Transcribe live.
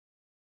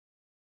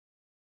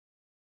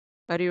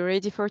Are you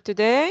ready for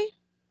today?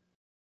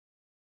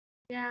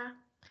 Yeah.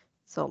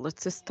 So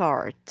let's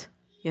start.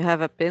 You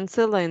have a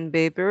pencil and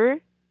paper.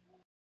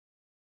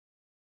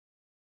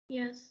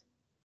 Yes.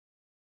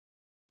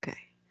 Okay.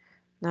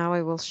 Now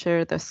I will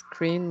share the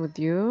screen with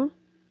you.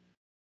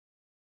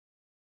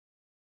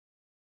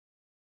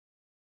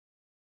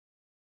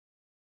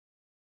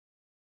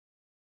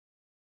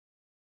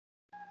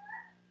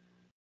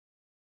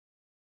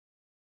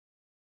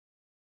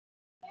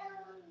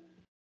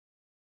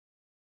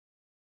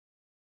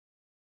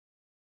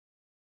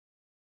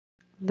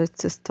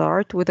 Let's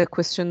start with a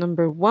question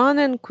number 1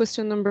 and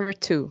question number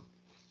 2.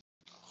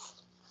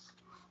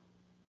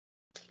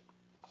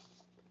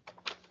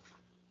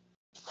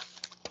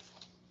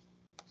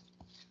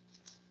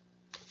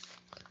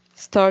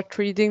 Start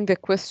reading the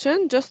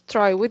question. Just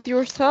try with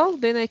yourself,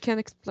 then I can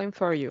explain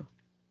for you.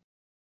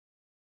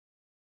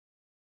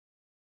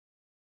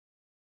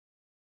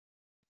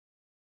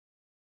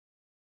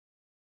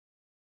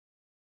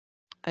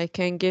 I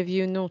can give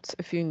you notes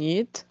if you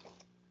need.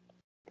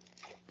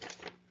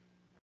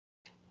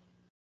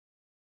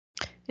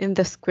 In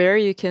the square,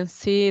 you can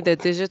see the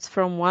digits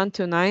from 1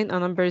 to 9. A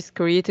number is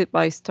created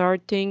by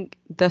starting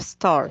the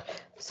star.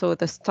 So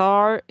the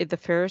star is the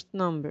first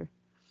number.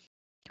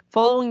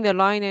 Following the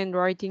line and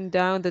writing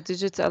down the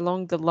digits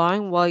along the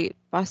line while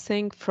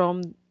passing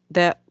from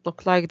the,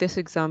 look like this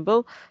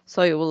example.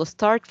 So you will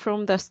start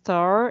from the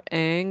star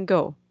and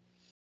go.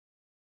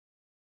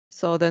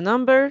 So the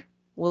number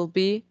will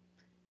be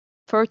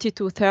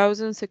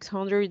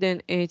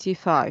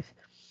 42,685.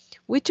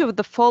 Which of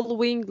the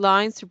following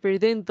lines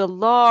represent the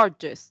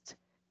largest?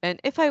 And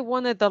if I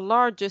wanted the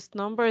largest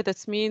number,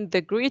 that means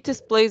the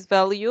greatest place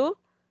value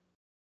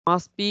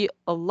must be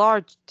a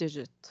large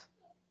digit.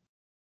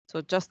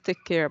 So just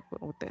take care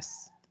about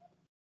this.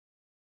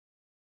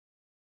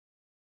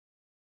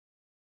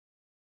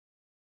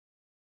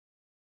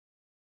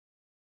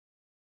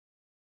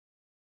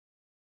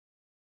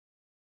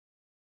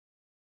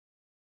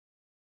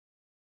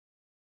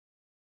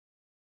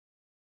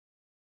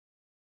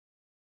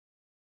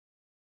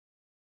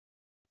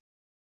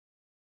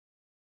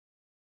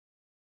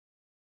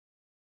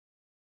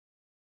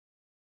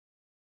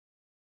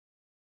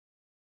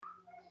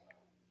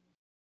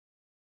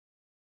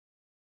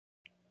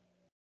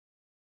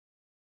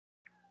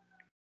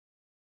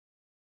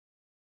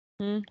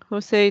 Who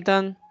say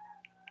done?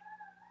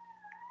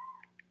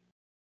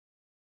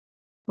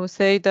 Who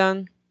say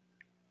done?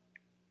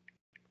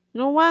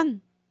 No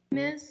one.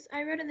 Miss,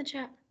 I wrote in the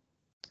chat.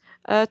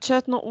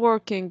 Chat not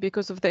working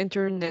because of the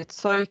internet,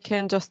 so you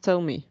can just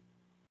tell me.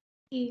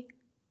 E.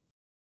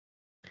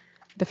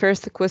 The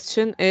first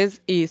question is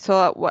E.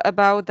 So what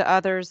about the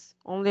others?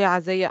 Only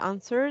Azaya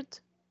answered?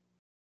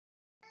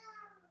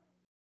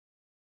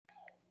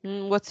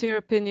 What's your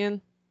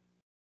opinion?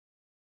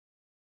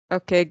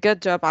 Okay,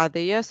 good job,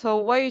 Adiyah. So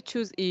why you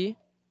choose E?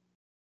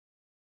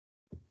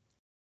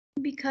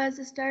 Because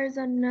the star is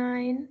on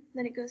 9,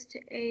 then it goes to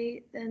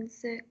 8, then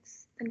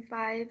 6, then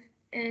 5,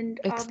 and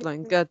all the...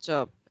 Excellent, good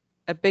job.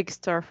 A big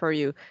star for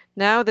you.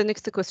 Now the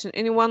next question.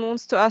 Anyone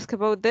wants to ask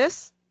about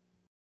this?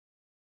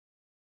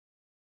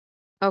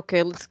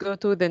 Okay, let's go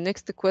to the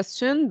next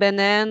question.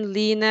 Banan,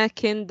 Lina,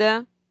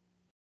 Kinda.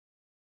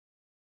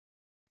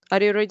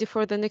 Are you ready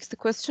for the next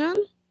question?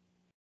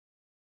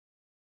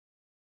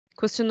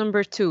 Question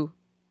number 2.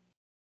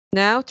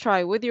 Now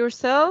try with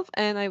yourself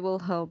and I will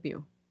help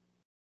you.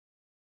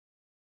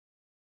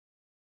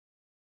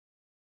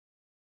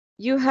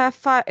 You have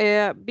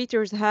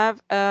Peters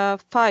have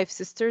 5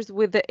 sisters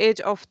with the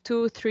age of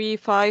 2, 3,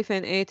 5,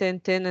 and 8,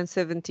 and 10, and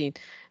 17.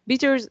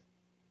 Peters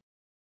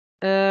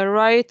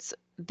writes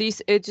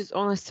these edges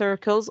on the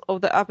circles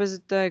of the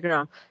opposite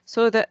diagram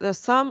so that the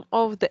sum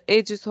of the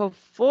edges of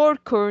 4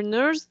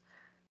 corners,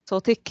 so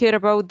take care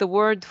about the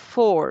word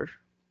 4.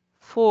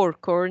 4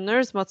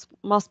 corners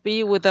must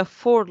be with the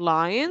 4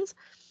 lines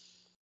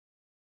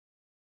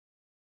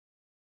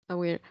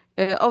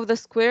of the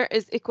square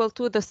is equal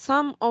to the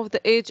sum of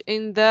the edge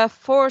in the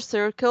 4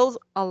 circles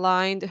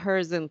aligned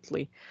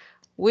horizontally.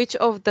 Which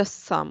of the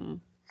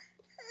sum?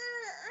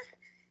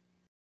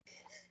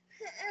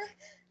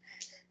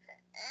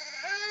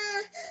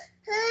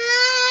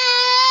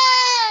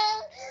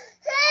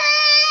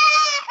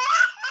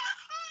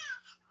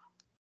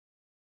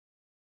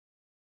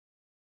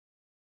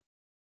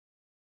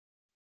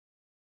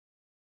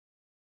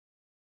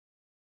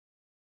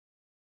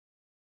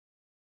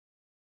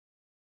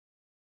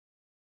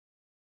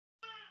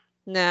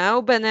 Now,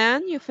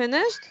 Banan, you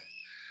finished?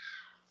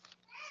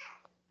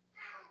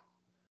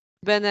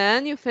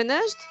 Banan, you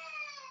finished?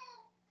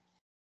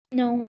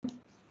 No.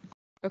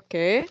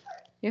 Okay,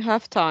 you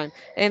have time.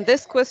 And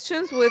these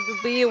questions will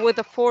be with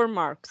the 4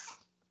 marks.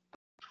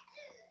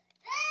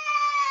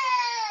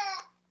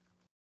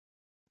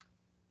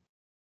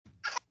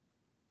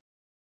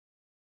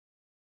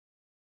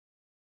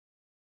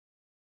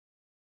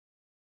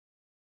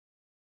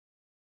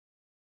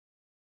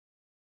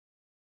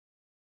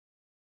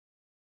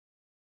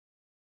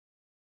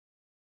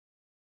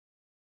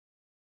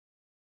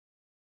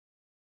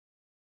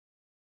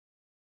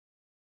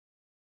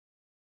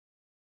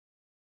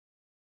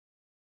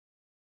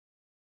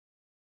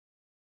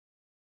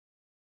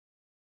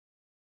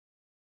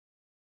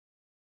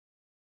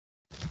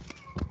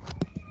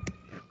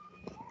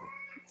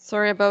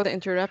 Sorry about the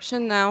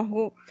interruption. Now,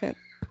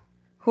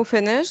 who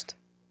finished?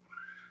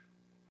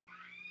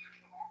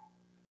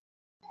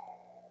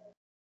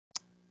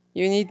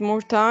 You need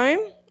more time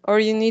or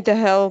you need a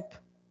help?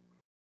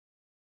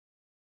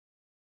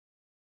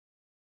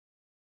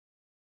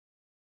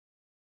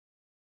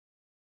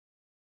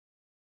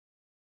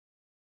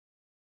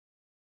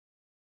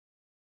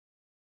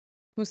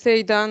 Who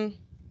say done?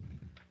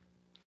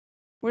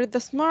 We're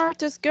the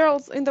smartest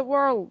girls in the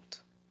world.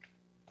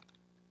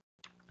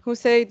 Who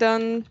say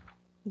done?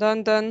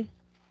 Done, done.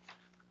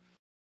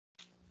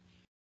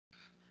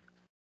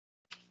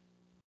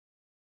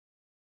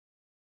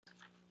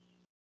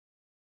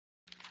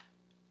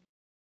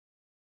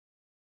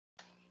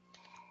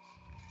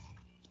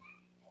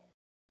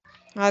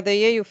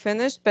 Adaya, you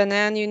finished.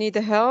 Banan, you need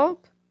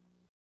help?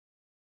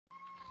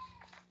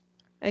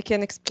 I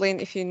can explain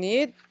if you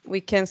need.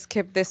 We can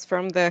skip this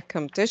from the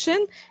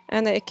competition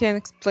and I can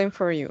explain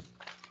for you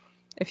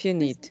if you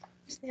need. I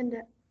understand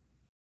it.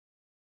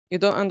 You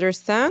don't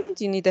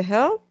understand? You need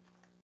help?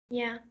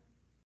 Yeah.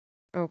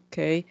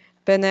 Okay.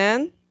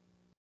 Banan,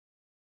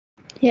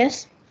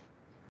 Yes.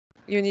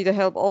 you need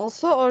help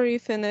also or you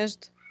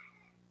finished?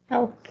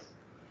 Help.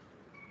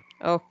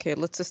 Okay,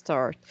 let's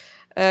start.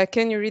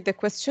 Can you read the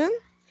question?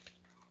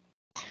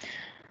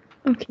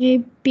 Okay.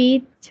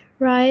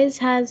 Beatrice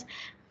has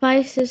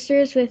 5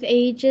 sisters with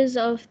ages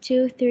of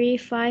 2, 3,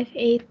 5,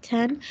 8,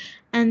 10,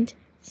 and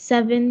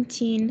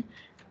 17.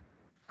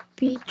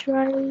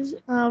 Beatrice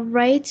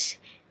writes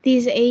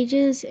these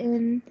ages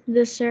in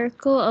the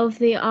circle of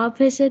the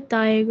opposite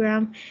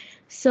diagram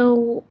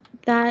so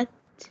that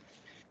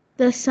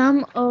the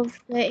sum of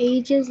the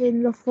ages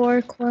in the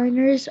 4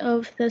 corners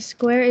of the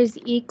square is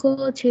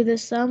equal to the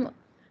sum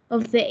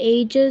of the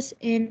ages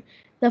in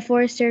the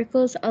 4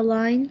 circles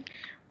aligned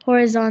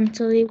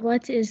horizontally.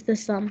 What is the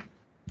sum?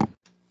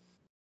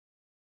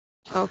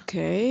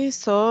 Okay,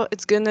 so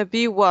it's gonna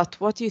be what?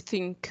 What do you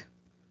think?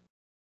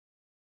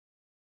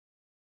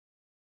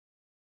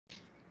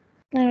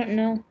 I don't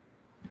know.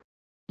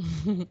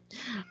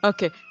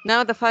 Okay,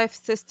 now the 5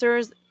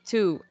 sisters,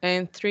 2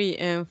 and 3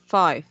 and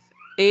 5,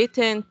 8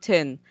 and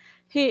 10.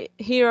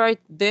 He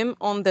write them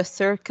on the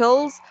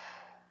circles.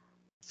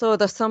 So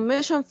the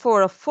summation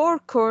for 4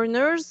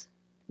 corners,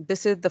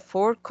 this is the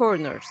 4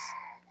 corners.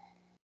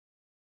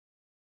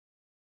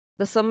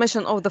 The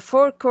summation of the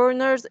 4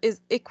 corners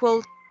is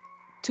equal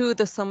to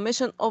the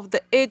summation of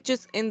the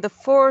edges in the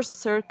 4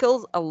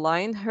 circles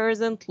aligned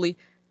horizontally.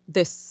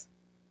 This.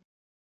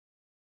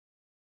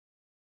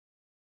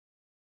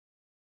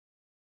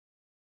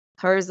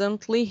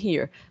 Horizontally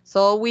here.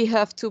 So we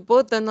have to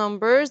put the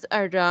numbers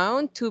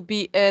around to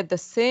be the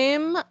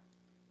same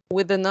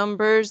with the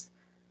numbers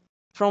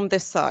from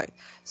this side.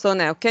 So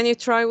now, can you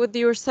try with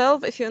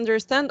yourself if you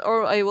understand,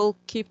 or I will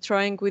keep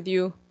trying with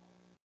you?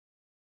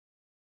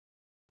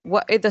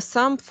 What is the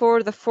sum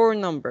for the 4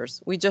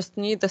 numbers? We just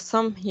need the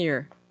sum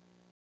here.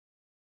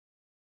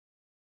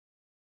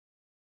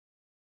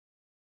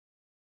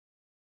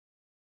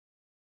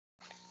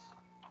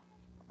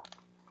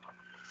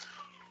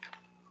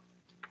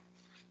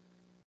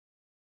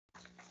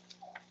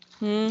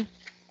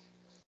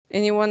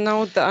 Anyone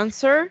know the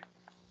answer?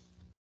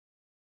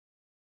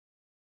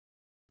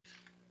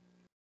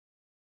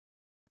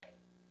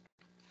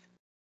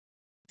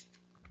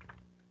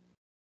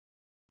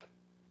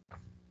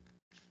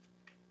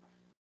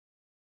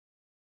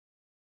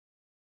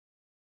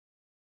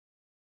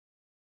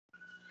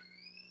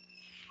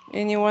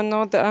 Anyone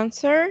know the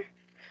answer?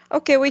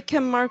 Okay, we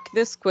can mark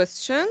this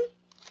question.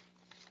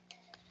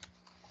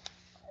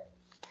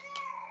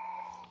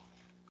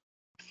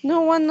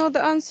 No one know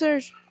the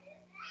answer.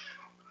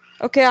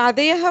 Okay,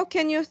 Adia, how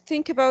can you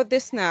think about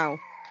this now?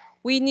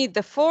 We need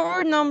the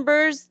 4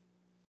 numbers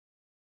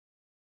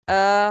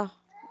on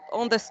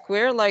the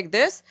square like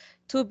this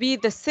to be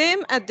the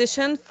same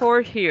addition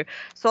for here.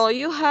 So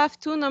you have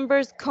 2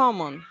 numbers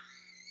common.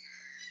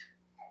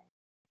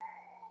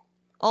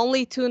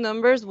 Only 2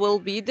 numbers will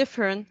be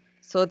different.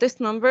 So this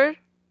number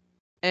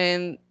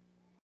and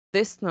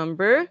this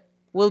number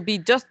will be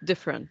just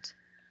different.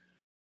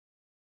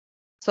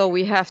 So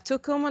we have 2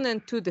 common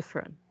and 2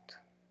 different.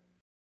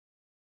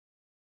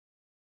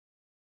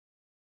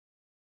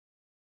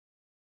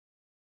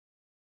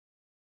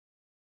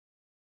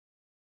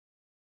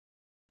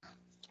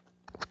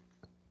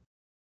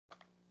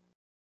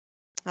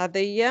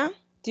 Adia,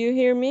 do you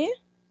hear me?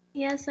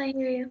 Yes, I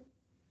hear you.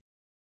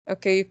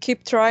 Okay, you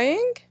keep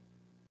trying.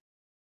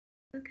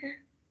 Okay.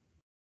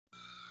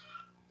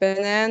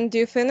 Banan, do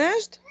you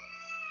finished?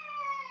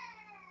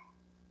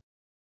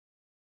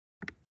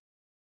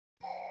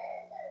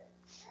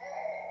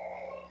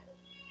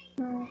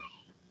 No.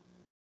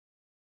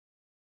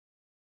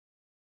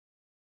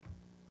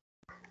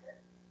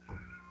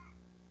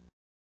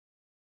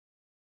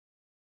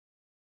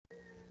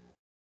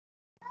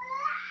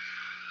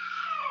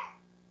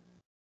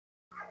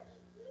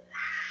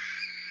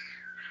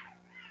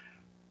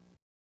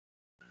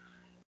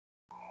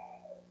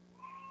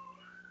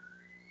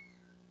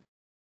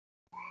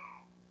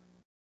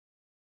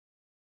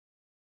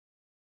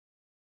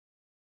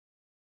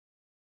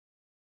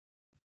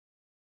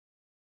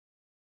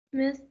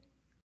 Miss,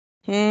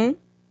 Hmm?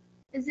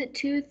 is it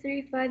 2,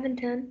 3, 5, and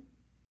 10?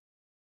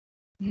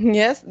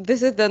 Yes,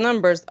 this is the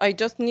numbers. I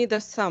just need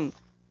a sum.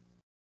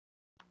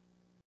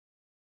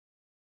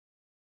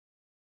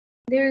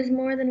 There is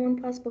more than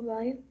one possible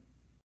value.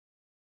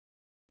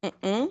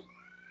 Mm-mm.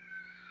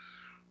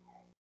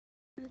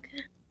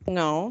 Okay.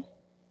 No.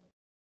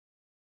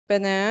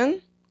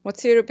 Banan,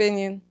 what's your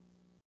opinion?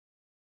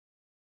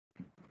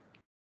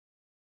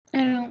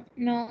 I don't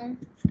know.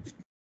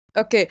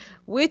 Okay,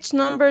 which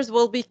numbers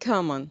will be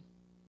common?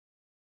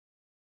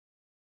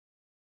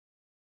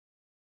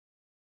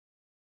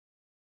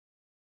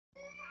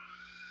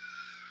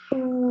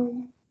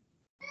 Um,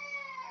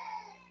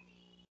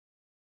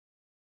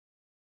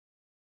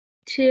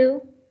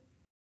 2.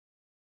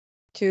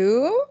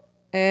 2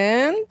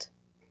 and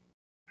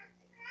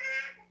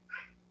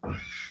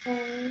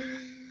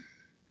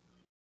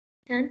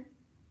 10.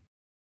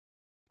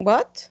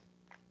 what?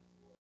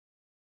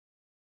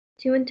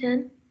 2 and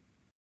 10.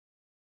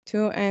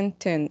 2 and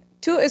 10.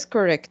 2 is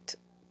correct.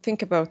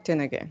 Think about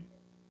 10 again.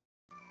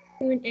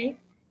 2 and 8.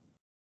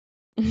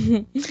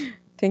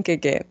 Think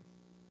again.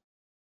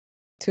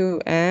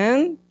 2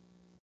 and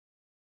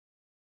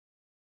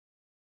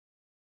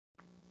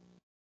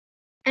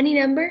Any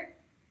number?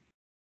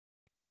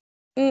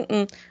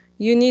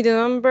 You need a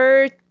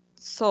number.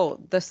 So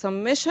the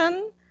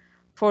summation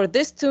for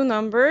these two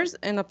numbers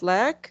in a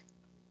black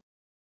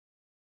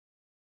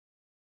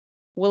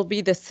will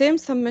be the same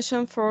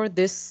summation for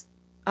this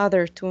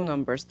other two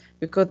numbers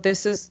because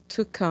this is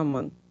too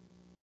common.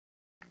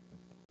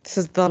 This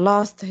is the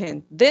last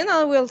hint. Then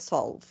I will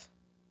solve.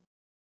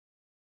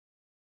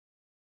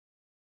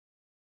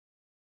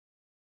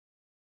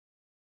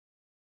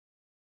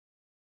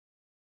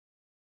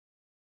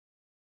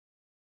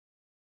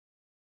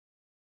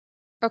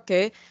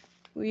 Okay,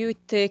 we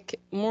take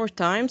more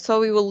time, so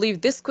we will leave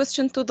this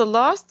question to the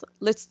last.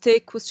 Let's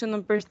take question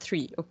number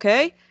 3,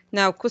 okay?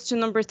 Now, question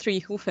number 3,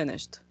 who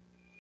finished?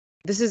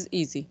 This is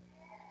easy.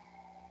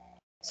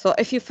 So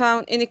if you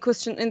found any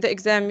question in the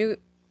exam,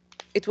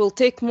 it will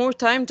take more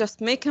time,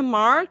 just make a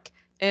mark,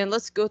 and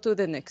let's go to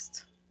the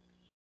next.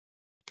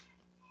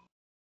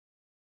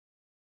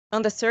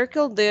 On the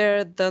circle,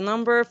 there the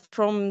number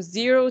from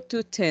 0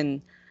 to 10.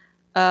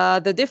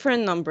 The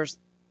different numbers.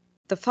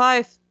 The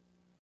 5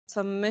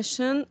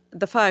 summation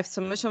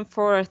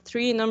for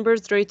 3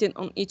 numbers rated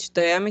on each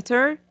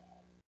diameter,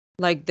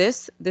 like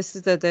this. This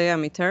is the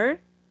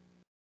diameter,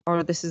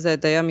 or this is a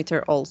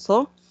diameter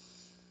also.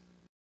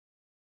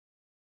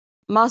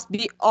 Must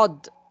be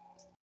odd.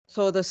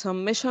 So the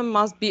summation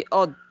must be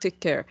odd. Take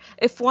care.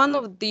 If one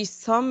of these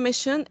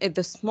summation is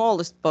the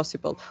smallest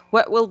possible,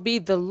 what will be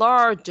the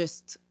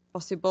largest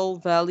possible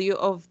value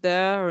of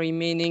the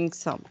remaining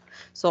sum?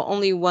 So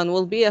only one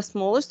will be a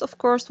smallest, of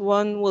course,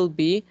 one will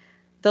be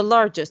the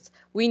largest.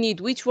 We need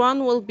which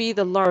one will be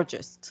the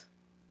largest.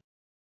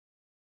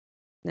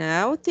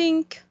 Now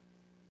think.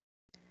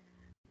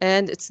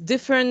 And it's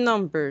different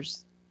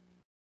numbers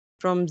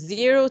from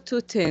 0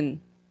 to 10.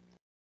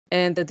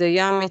 And the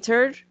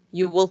diameter,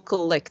 you will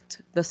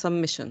collect the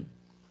summation.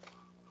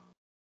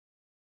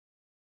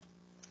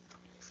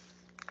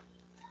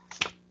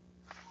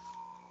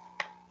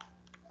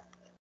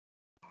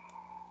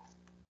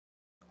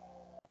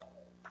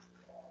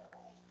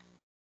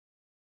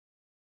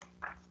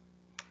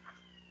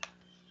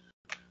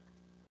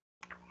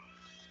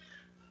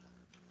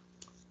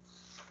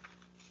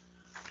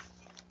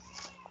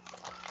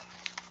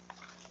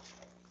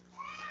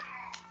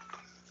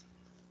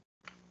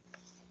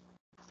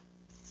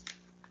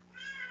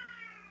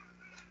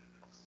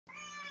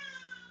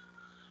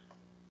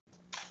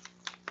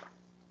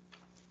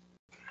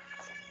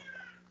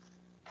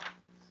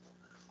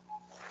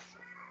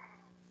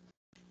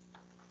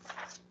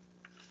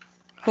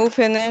 Who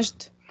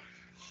finished?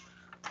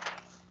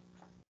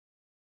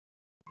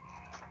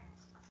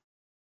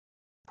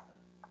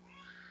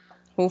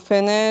 Who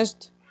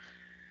finished?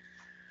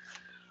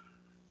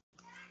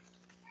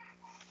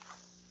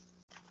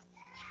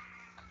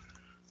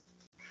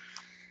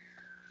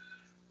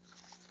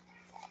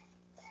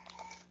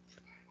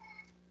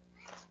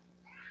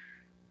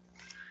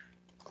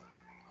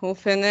 Who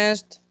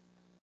finished?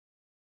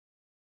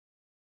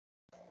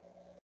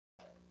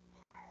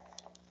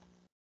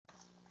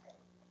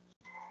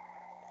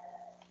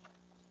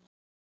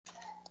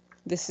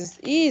 This is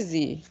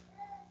easy.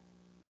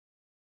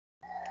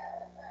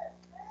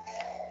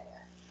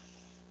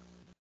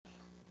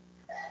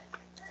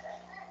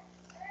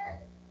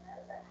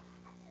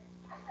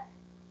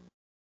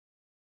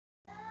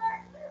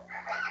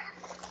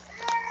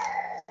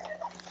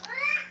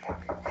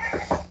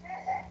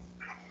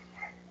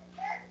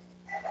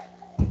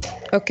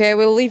 Okay,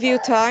 we'll leave you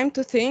time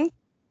to think.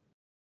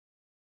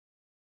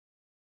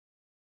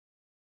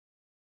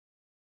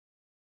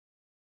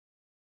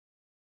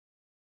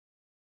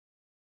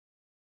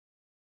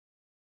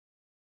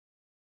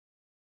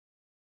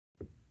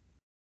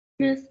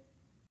 Miss,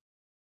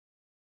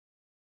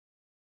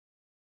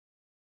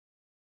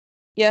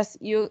 Yes,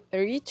 you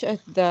reach at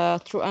the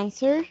true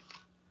answer.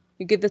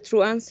 You get the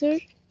true answer.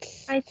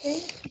 I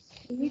think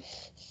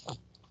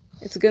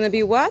It's gonna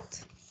be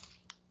what?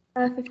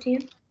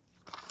 15.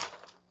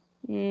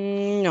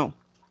 No.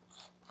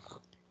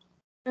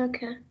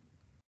 Okay.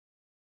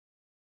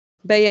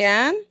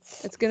 Bayan,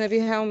 it's gonna be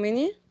how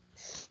many?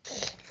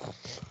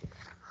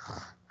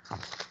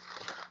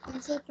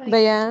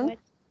 Bayan,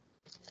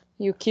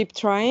 you keep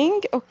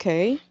trying?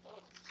 Okay.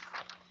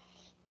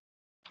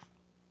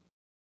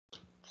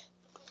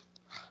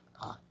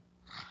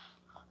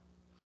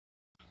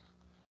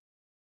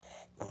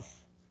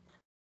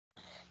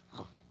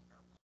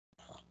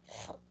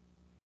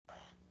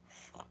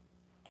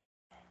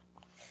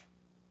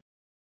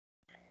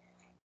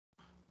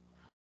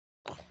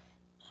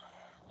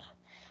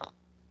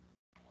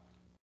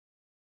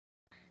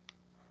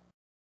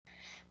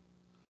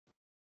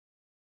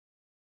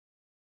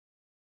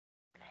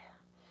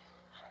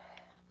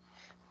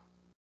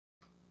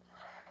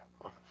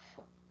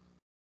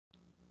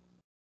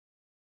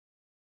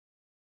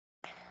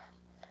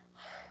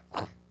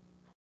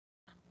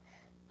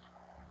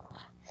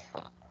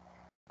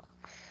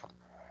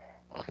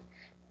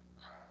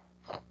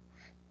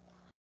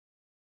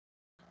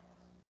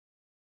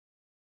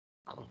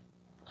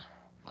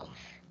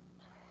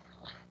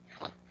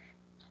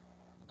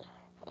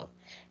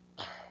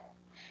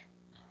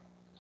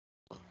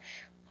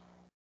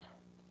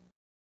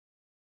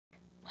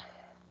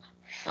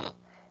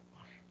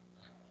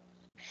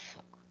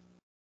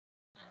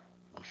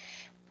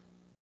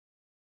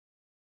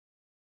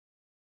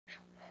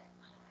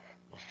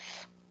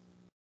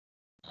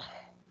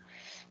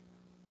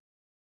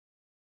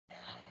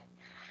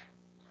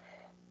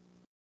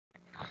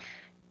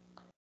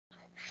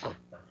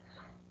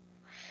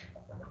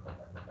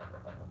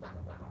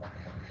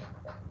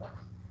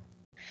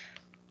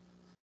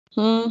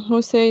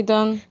 Who say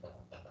done?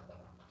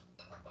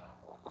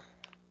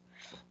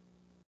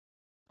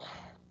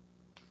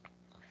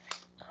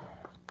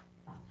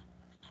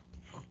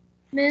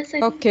 Miss, I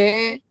think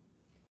Okay.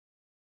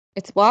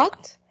 It's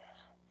what?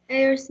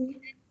 A or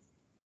C.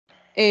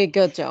 A,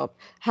 good job.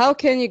 How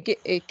can you get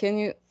A? Can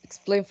you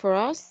explain for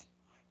us?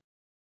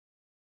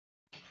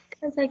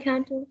 Because I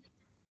counted.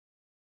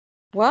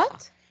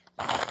 What?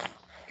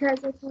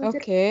 Because I counted.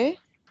 Okay.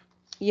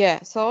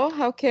 Yeah, so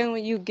how can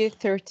you get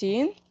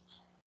 13?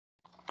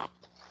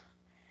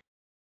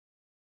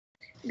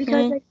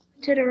 Because I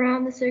counted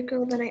around the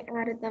circle, then I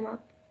added them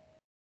up.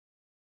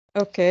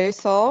 Okay,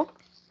 so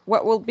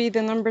what will be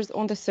the numbers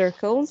on the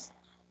circles?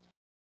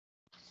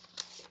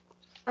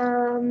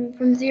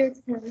 From 0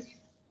 to 10.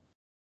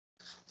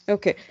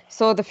 Okay,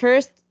 so the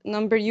first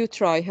number you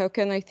try, how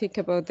can I think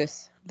about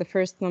this? The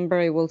first number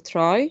I will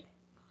try.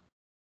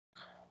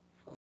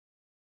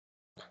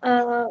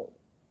 The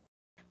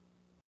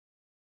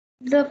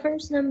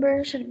first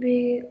number should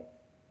be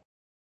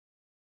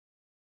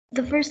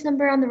the first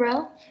number on the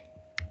row.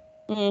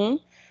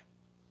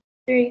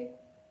 3.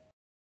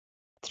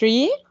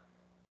 3?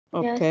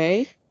 Okay.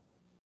 Yes.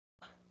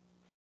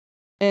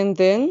 And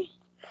then?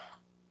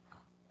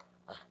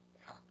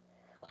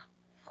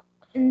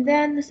 And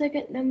then the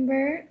second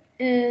number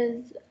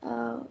is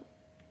 10.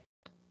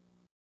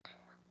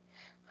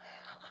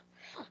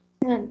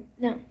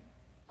 No.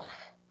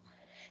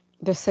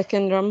 The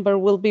second number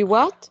will be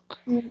what?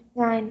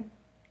 9.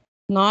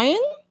 9?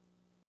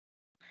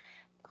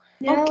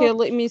 No, okay,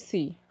 let me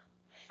see.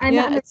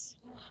 Yeah, it's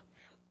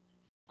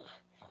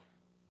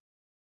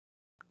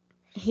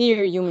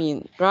here, you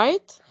mean,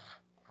 right?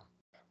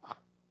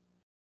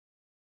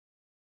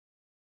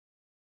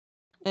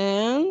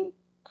 And?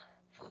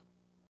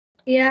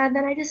 Yeah,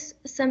 then I just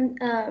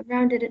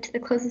rounded it to the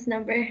closest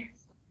number.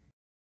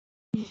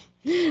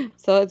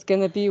 So it's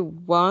gonna be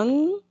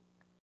 1.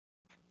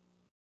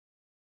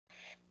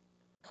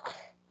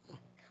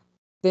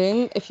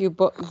 Then if you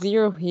put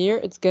 0 here,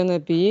 it's gonna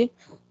be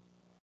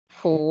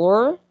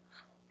 4.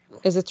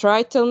 Is it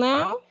right till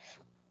now?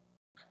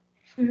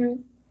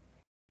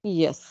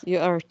 Yes, you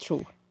are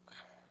true.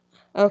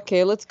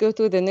 Okay, let's go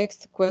to the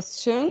next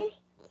question.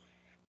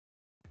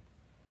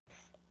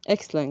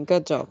 Excellent,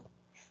 good job.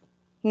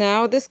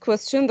 Now this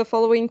question, the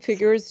following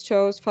figures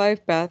shows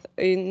 5 paths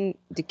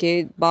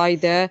indicated by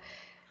the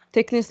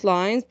thickness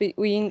lines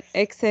between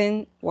X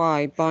and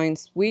Y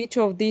points. Which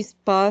of these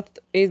paths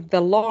is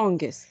the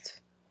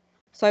longest?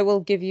 So I will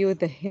give you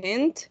the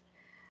hint.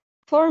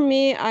 For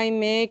me, I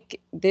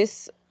make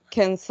this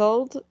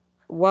cancelled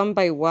one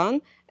by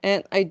one,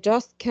 and I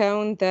just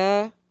count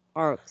the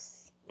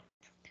arcs.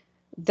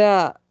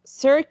 The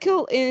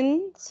circle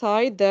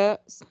inside the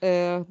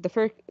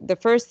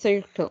first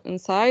circle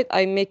inside,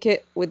 I make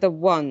it with a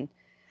 1.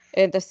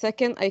 And the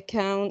second I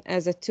count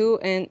as a 2,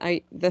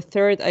 and the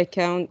third I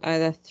count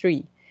as a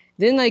 3.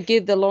 Then I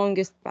get the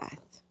longest path.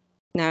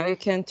 Now you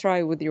can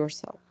try with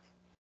yourself.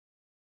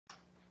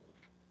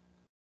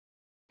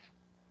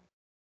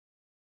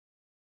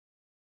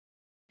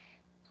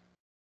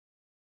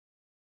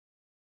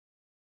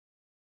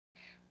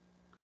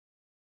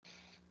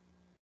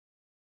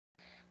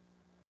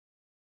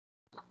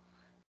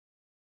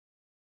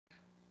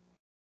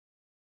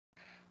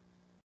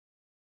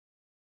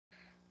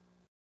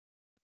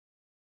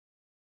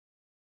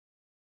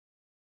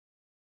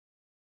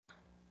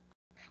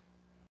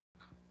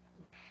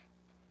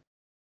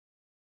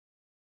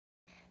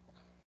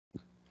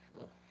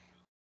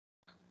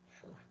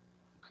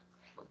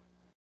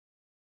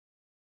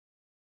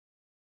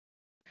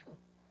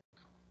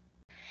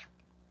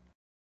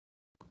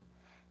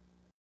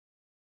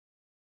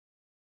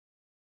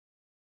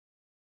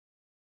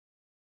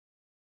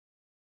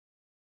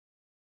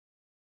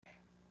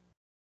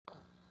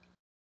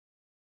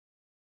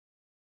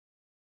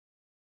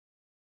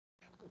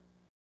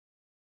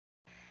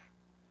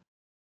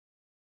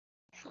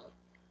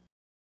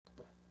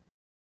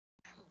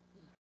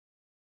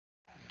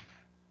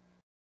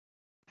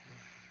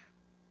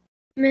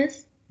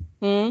 Miss,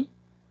 Hmm?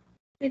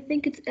 I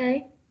think it's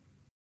A.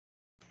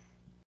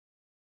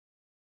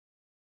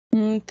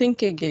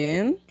 Think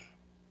again.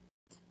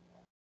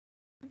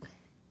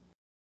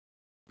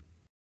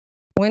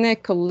 When I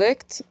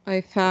collect, I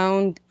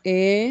found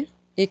A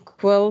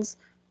equals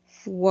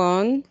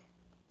 1,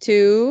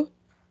 2,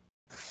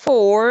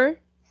 4,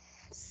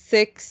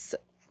 6,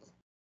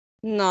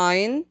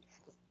 9,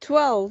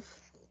 12.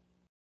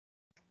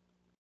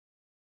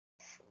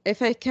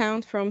 If I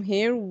count from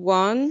here,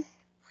 1,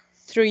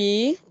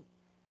 3,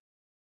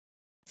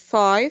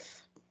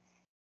 5,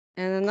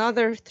 and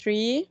another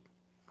 3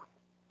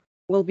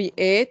 will be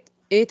 8.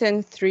 8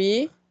 and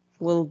 3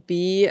 will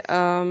be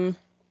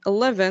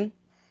 11.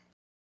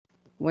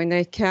 When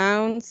I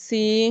count,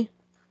 see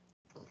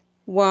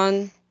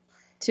 1,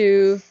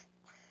 2,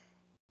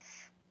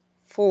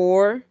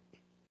 4,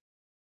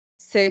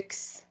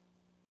 6,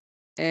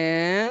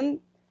 and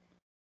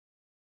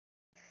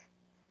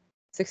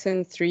 6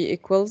 and 3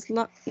 equals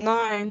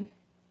 9.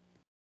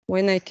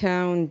 When I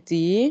count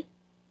D,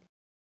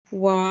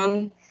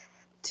 1,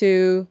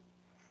 2,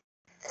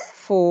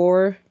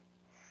 4,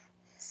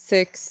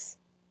 6,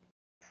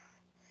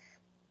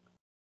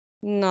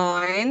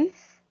 9,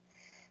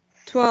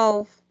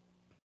 12.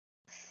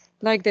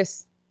 Like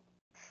this.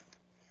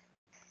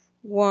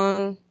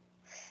 1,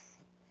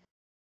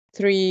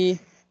 3,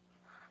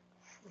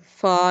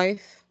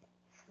 5,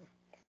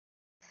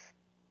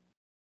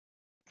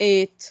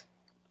 8,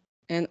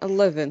 and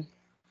 11.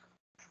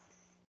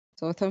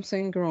 So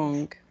something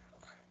wrong.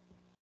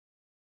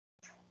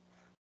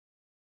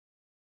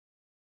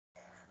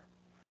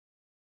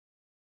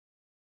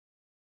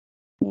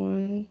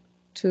 One,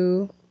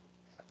 2,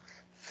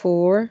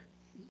 4,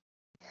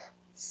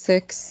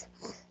 6,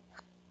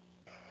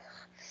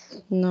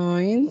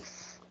 9,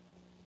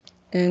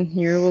 and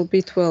here will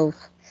be 12.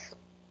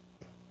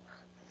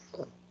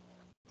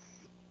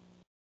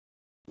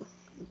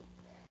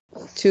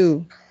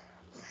 Two,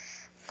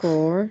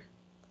 4,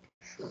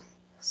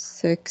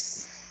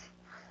 6.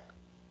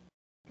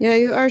 Yeah,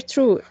 you are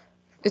true.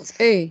 It's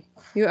A.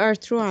 You are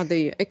true,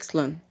 Adi.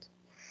 Excellent.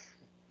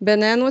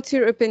 Banan, what's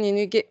your opinion?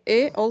 You get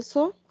A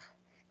also?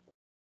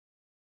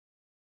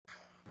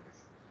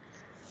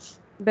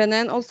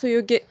 Banan, also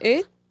you get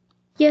A?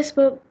 Yes,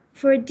 but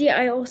for D,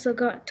 I also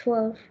got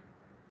 12.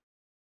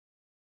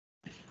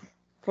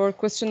 For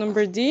question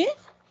number D?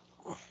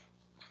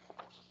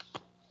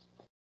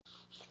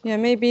 Yeah,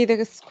 maybe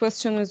this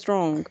question is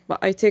wrong, but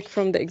I take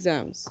from the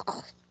exams.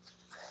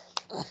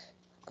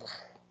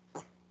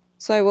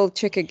 So I will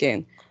check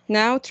again.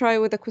 Now try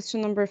with the question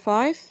number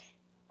 5.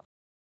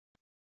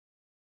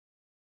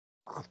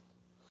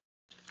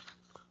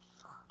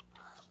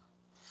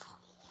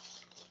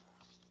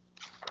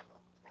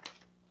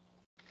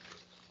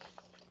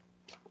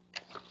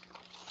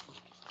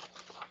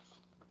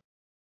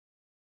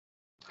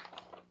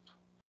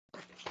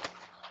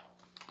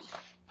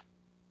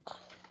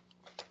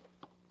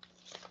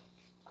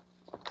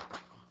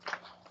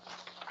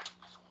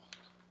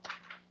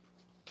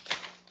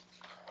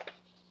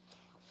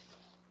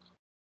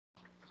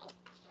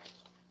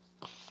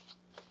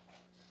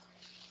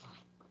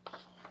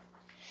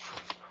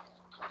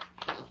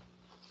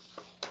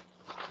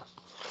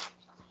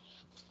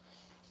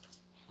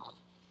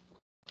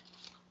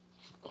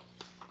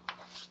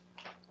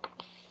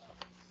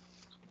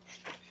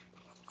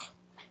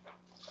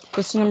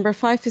 Question number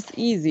 5 is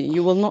easy.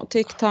 You will not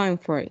take time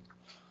for it.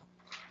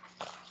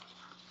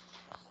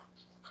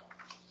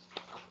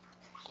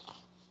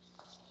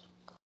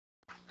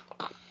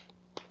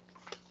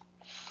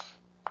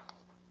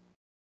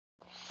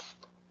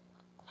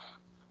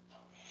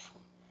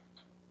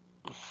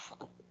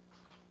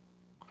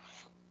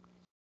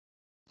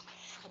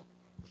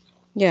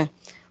 Yeah,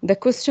 the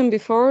question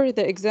before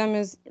the exam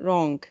is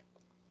wrong.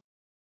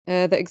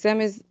 The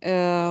exam is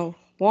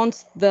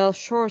wants the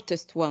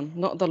shortest one,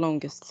 not the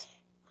longest.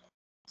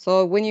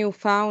 So when you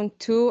found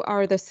 2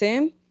 are the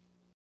same,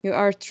 you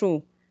are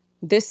true.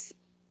 This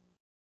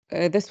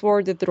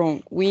word is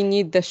wrong. We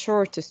need the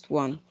shortest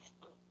one.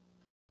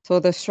 So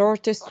the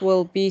shortest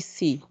will be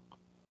C.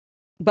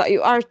 But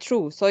you are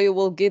true, so you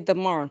will get the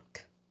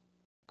mark.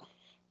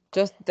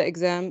 Just the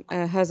exam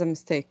has a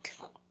mistake.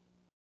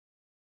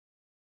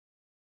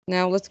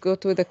 Now let's go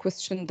to the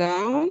question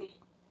down.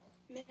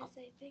 Miss,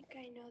 I think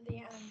I know the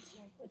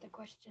answer for the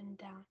question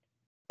down.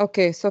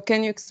 Okay, so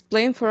can you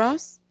explain for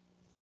us?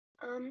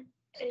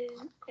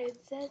 It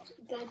says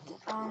that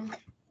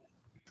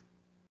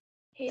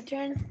he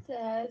turns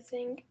the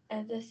thing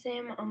the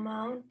same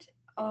amount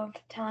of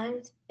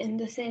times in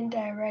the same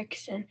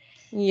direction.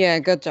 Yeah,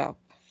 good job.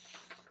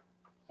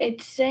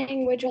 It's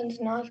saying which one's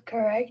not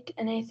correct,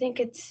 and I think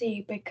it's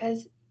C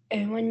because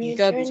when you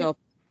Good turn job.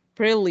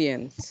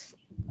 Brilliant.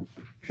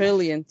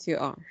 Brilliant you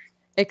are.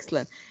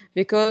 Excellent.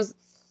 Because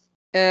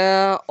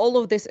all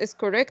of this is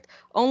correct.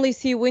 Only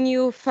see when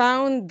you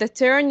found the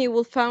turn, you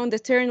will found the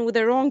turn with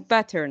the wrong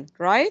pattern,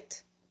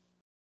 right?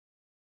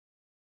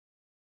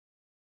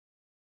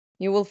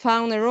 You will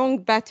found a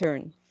wrong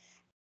pattern.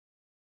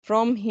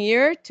 From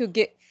here to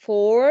get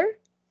 4,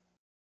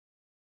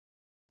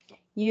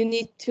 you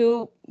need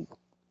to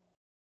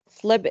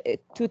flip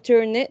it, to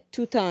turn it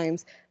 2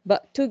 times.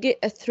 But to get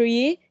a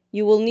 3,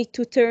 you will need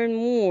to turn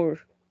more.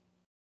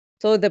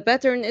 So the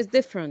pattern is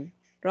different,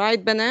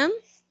 right, Banan?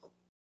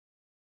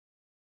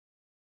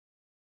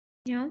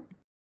 Yeah.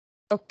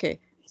 Okay,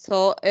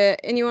 so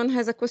anyone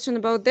has a question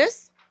about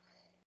this?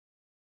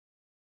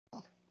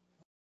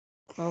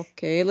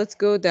 Okay, let's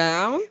go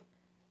down.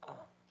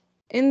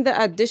 In the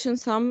addition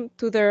sum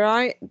to the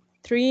right,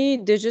 3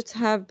 digits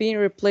have been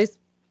replaced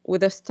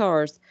with the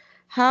stars.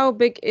 How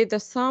big is the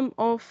sum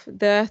of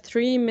the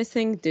 3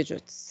 missing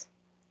digits?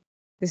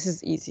 This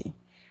is easy.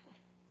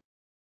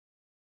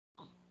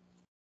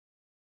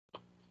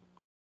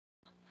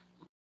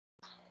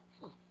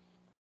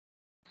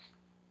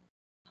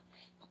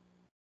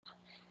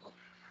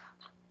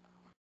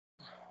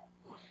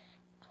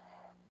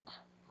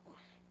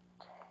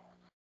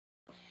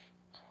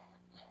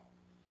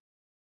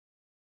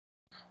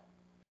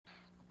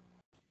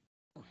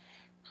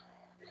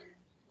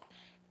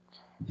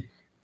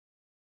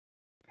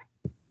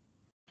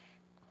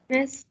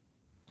 Miss,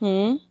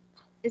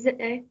 is it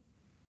A?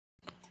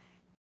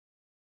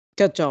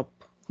 Good job.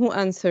 Who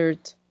answered?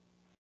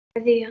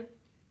 Adia.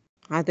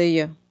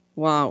 Adia.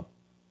 Wow.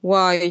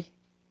 Why?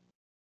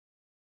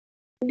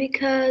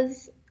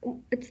 Because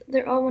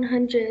they're all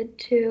 100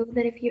 too.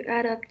 Then if you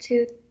add up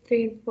 2,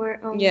 3, and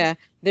 4, Yeah,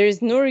 there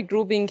is no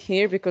regrouping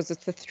here because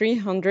it's a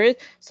 300.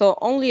 So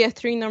only a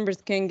 3 numbers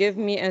can give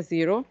me a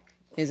 0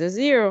 is a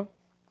 0.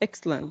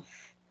 Excellent.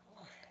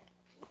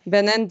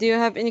 Banan, do you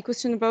have any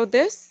question about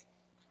this?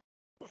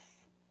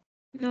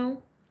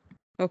 No.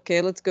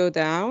 Okay, let's go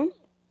down.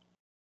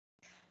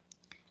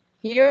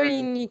 Here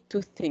you need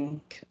to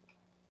think.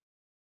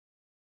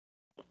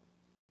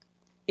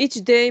 Each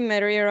day,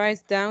 Maria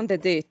writes down the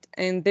date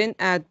and then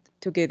add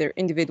together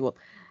individual.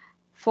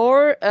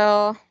 For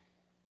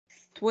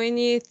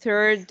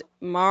 23rd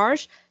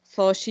March,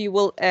 so she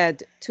will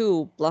add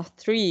 2 plus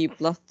 3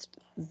 plus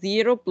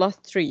 0 plus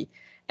 3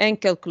 and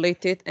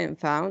calculate it and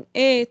found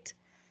 8.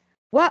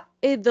 What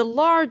is the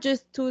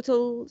largest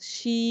total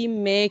she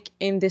make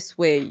in this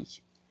way?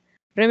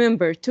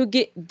 Remember, to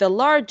get the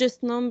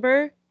largest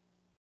number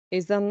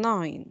is a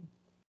 9.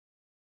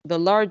 The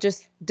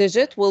largest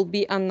digit will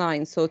be a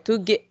 9. So to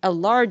get a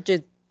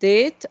largest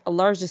date, a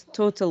largest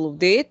total of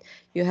date,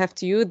 you have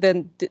to use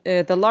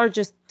the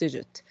largest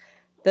digit.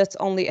 That's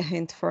only a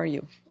hint for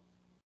you.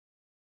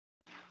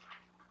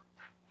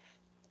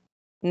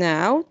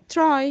 Now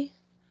try.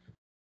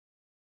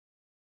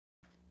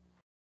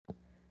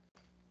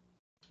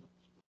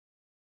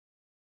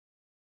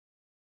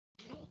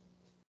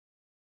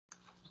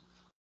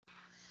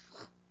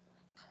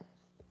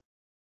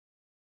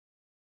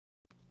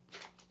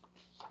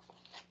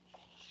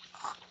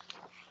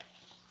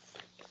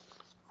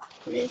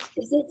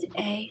 Is it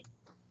A?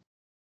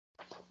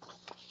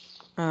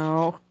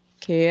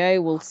 Okay, I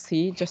will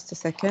see. Just a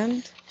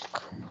second.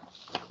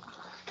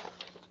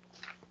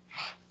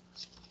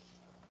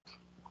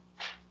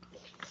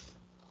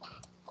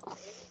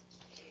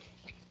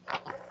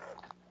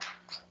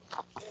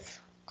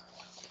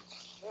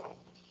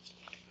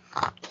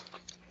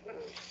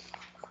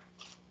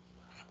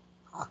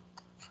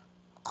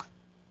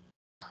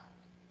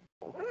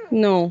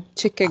 No,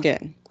 check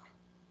again.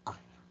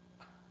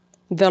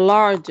 The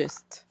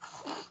largest.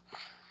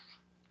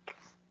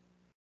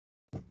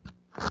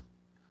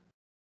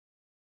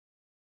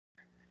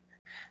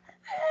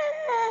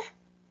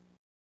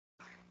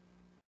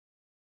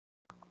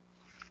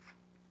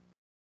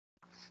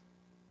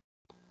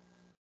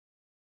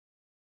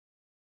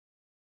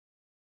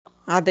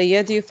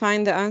 Adaya, do you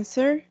find the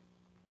answer?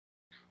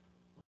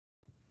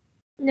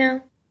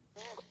 No.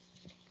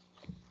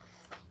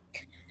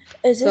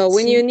 So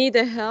when you need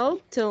a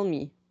help, tell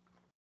me.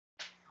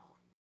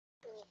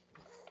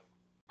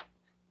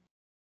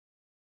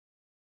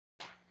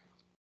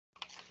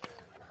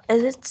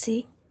 Is it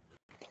C?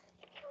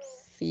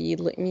 See,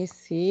 let me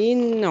see.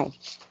 No.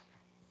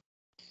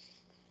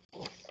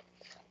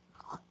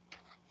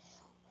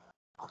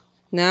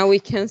 Now we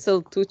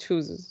cancel 2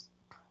 choices.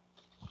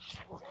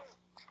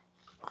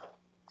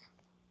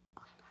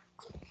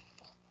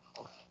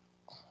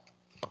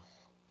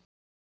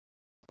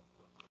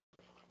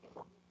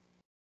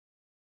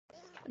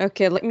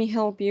 Okay, let me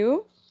help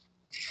you.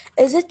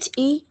 Is it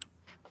E?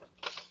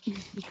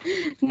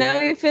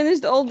 Now you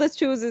finished all the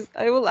choices.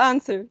 I will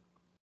answer.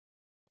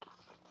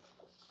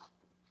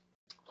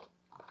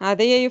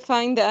 Adaya, you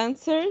find the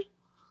answer?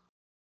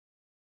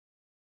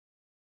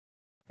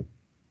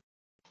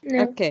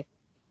 No. Okay.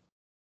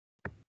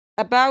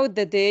 About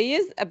the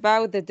days,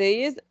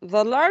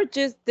 the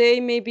largest day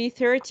may be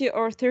 30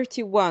 or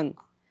 31.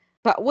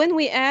 But when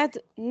we add,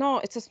 no,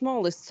 it's the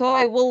smallest. So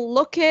I will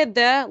look at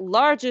the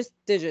largest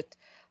digit.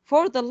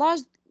 For the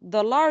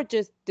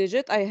largest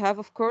digit, I have,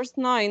 of course,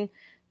 9.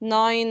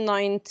 9,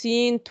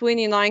 19,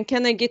 29.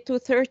 Can I get to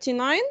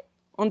 39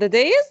 on the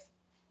days?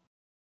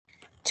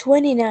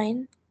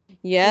 29.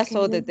 Yeah,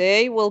 so the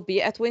day will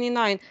be at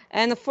 29.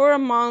 And for a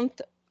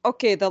month,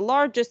 okay, the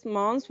largest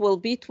month will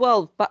be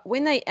 12. But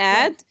when I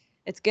add,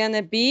 it's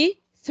gonna be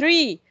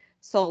 3.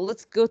 So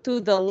let's go to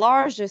the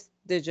largest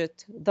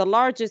digit. The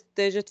largest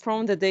digit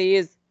from the day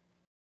is,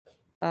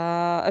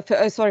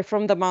 sorry,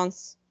 from the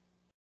month.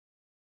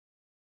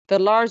 The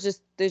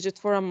largest digit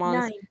for a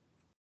month.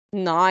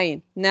 9.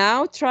 9.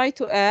 Now try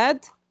to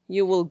add.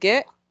 You will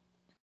get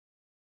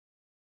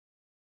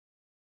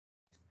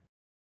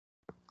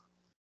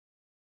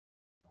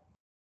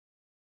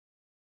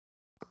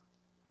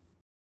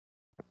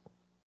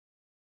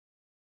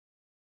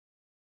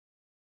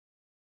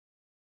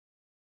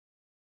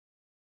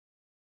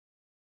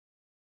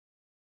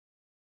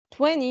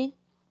 20.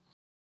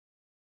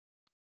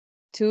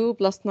 2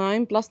 plus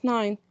 9 plus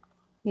 9.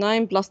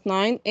 9 plus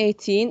 9,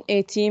 18.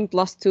 18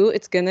 plus 2,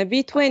 it's gonna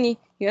be 20.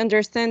 You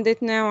understand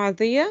it now,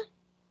 Adhiya?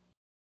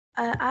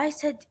 I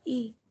said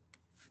E.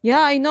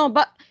 Yeah, I know,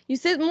 but you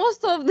said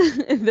most of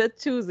the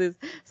chooses.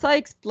 So I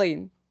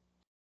explain.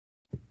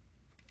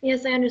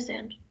 Yes, I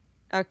understand.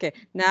 Okay,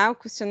 now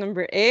question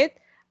number 8.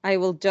 I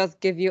will just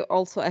give you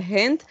also a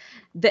hint.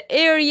 The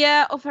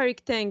area of a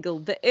rectangle.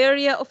 The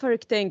area of a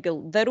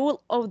rectangle. The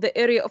rule of the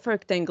area of a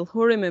rectangle.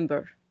 Who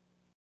remember?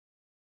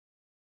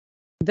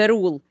 The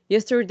rule.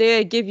 Yesterday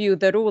I gave you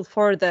the rule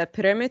for the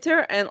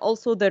perimeter and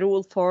also the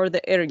rule for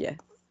the area.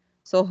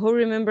 So who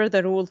remember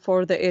the rule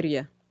for the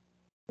area?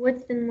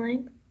 Width and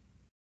length.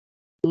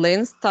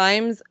 Length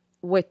times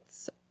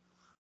width.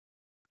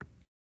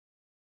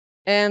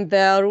 And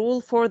the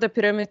rule for the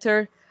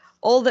perimeter,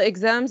 all the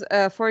exams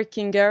for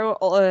Kangaroo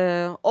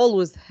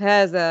always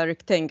has a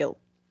rectangle.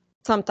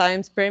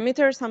 Sometimes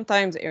perimeter,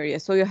 sometimes area.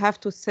 So you have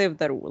to save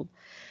the rule.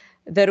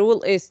 The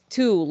rule is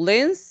 2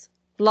 lengths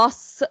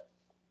plus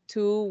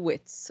 2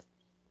 widths.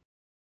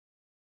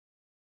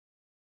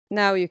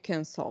 Now you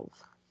can solve.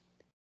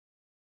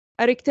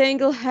 A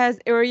rectangle has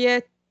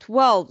area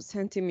 12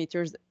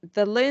 centimeters.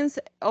 The length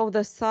of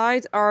the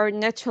sides are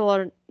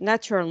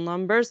natural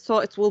numbers, so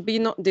it will be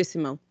not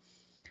decimal.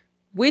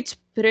 Which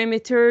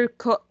perimeter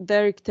could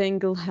the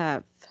rectangle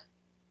have?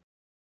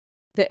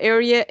 The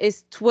area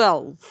is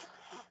 12,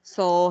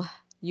 so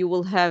you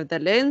will have the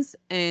length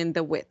and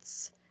the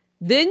width.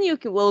 Then you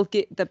will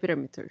get the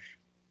perimeter.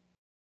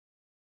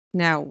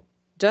 Now,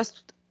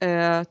 just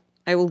I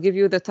will give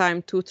you the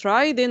time to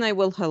try, then I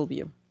will help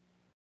you.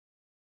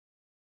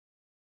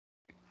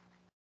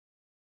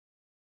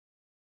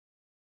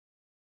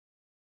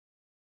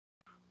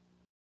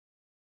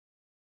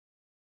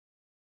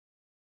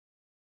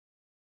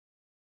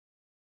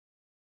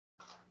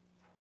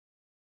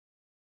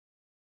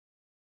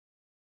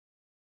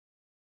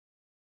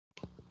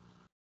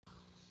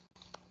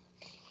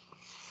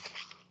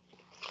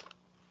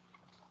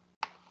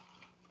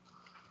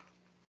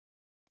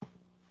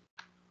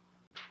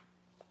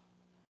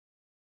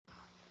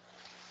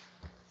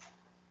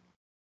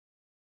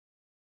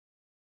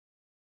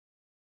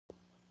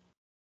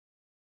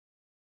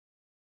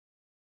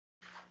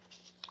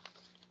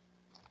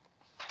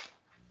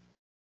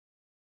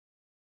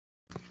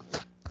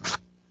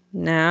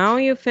 Now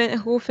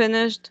who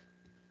finished?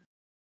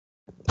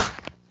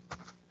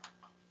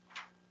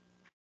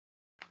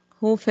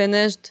 Who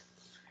finished?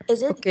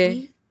 Is it Okay.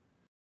 E?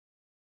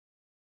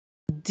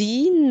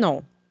 D,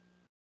 no.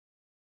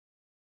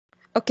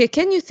 Okay,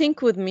 can you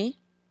think with me?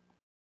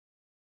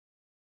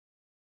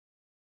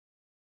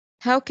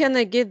 How can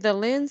I get the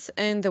length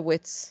and the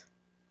width?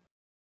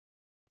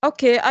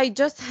 Okay, I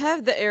just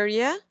have the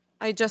area.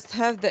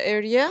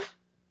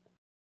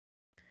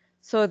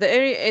 So the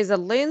area is a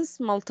length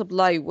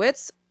multiply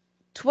width.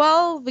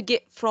 12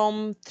 get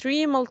from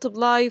 3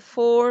 multiply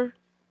 4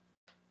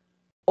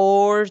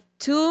 or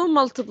 2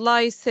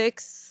 multiply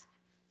 6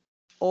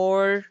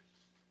 or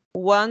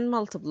 1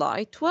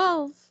 multiply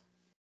 12.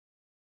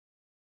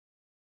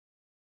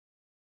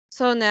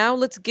 So now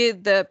let's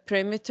get the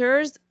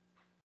perimeters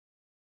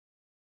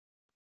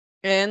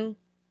and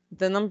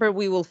the number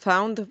we will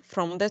found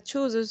from the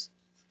choices.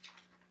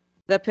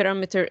 The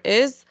perimeter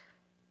is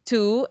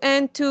 2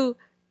 and 2.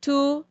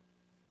 2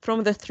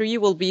 from the 3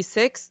 will be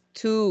 6.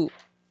 2,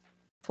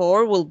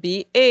 4 will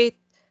be 8.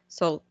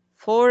 So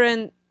 4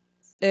 and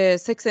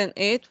 6 and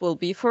 8 will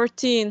be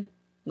 14.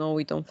 No,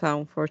 we don't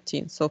found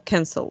 14, so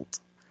cancelled.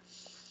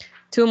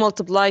 2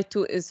 multiply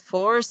 2 is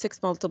 4.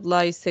 6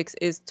 multiply 6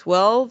 is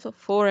 12.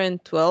 4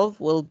 and 12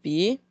 will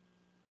be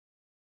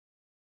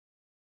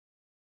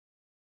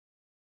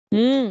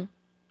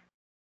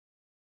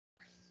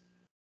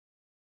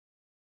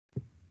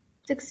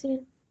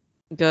 16.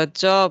 Good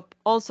job.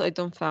 Also, I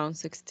don't found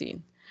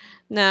 16.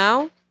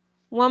 Now,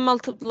 1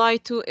 multiply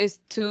 2 is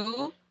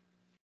 2.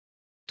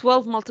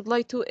 12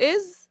 multiply 2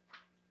 is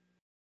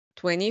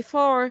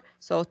 24.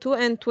 So 2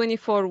 and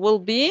 24 will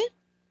be?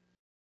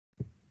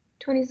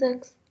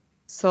 26.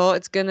 So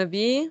it's gonna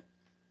be?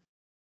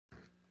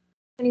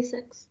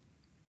 26.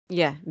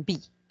 Yeah, B.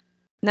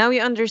 Now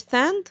you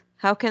understand?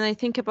 How can I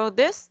think about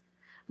this?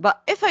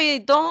 But if I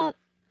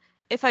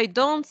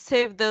don't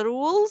save the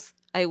rules,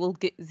 I will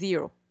get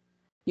 0.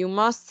 You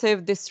must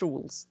save these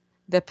rules.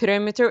 The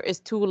perimeter is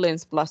 2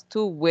 lengths plus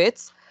 2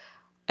 widths,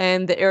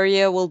 and the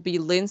area will be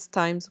length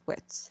times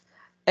width.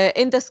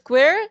 In the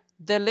square,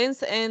 the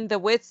length and the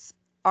width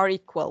are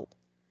equal.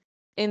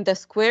 In the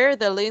square,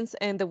 the length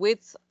and the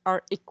width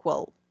are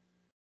equal.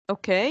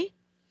 Okay?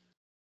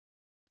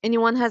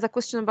 Anyone has a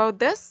question about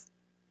this?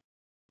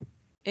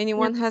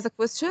 Anyone has a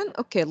question?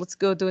 Okay, let's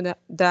go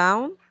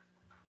down.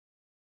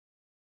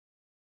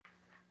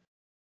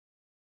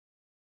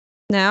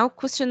 Now,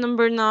 question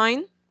number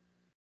 9.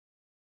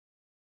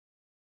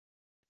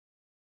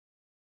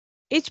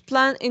 Each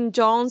plant in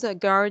John's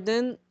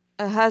garden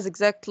has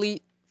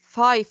exactly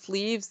 5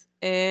 leaves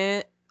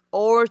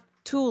or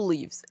 2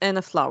 leaves and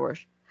a flower.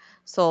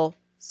 So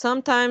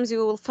sometimes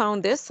you will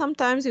find this,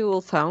 sometimes you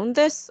will find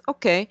this.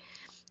 Okay.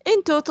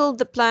 In total,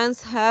 the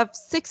plants have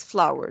 6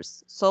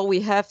 flowers. So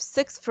we have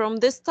 6 from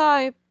this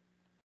type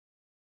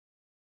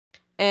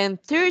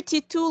and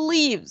 32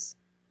 leaves.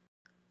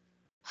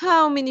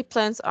 How many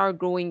plants are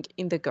growing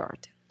in the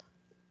garden?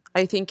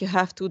 I think you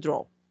have to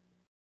draw.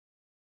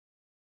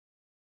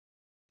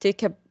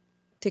 Take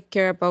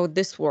care about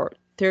this word,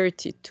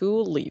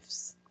 32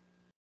 leaves.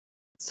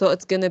 So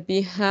it's gonna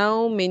be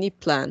how many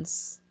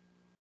plants?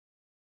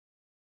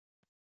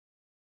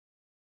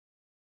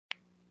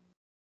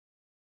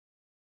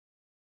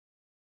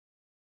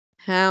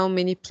 How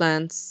many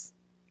plants?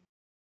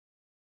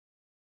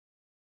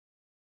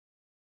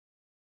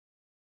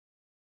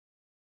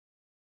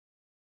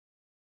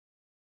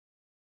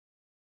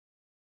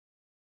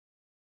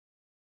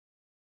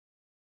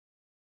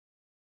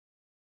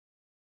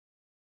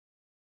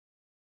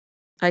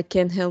 I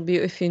can help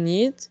you if you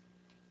need.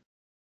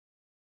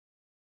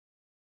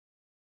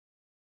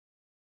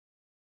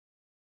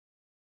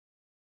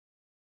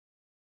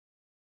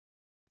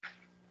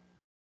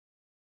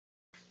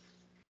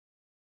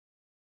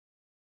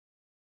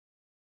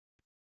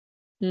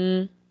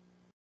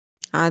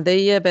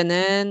 عادية،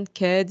 بنان،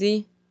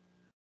 كادي.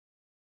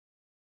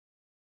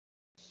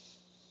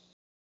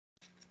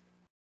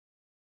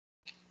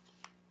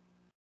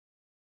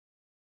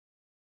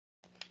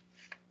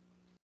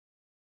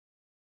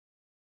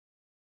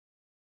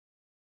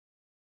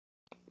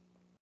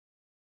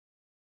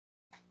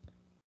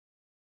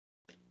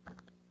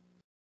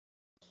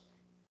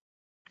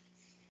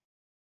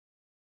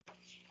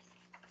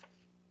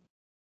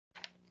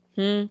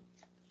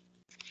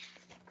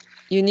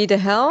 You need a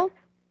help?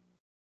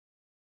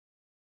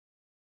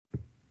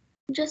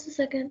 Just a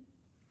second.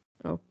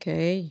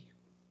 Okay.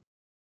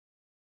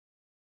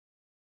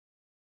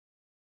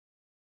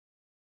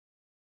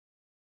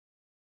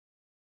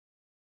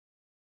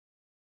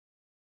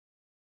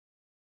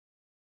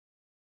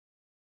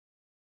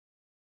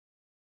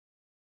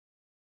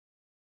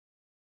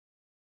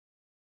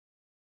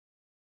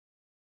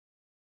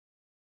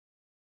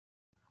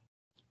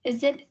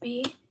 Is it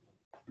B?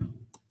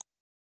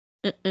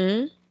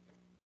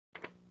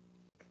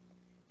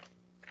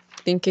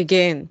 Think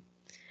again.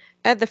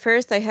 At the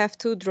first, I have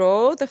to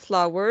draw the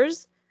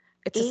flowers.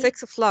 It's a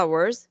 6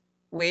 flowers.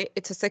 Wait,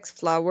 it's a 6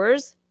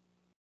 flowers.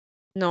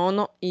 No,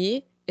 not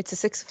E. It's a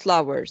 6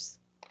 flowers.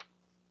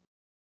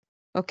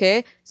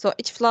 Okay, so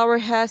each flower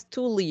has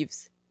 2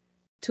 leaves.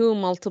 2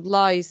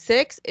 multiply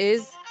 6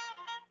 is,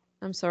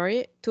 I'm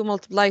sorry, 2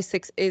 multiply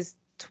 6 is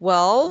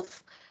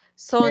 12.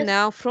 So Yes.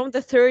 now from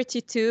the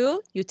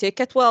 32, you take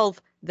a 12.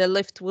 The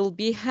left will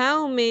be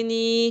how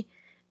many?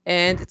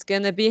 And it's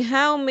going to be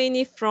how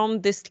many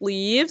from these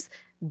leaves?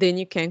 Then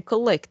you can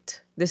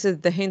collect. This is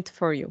the hint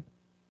for you.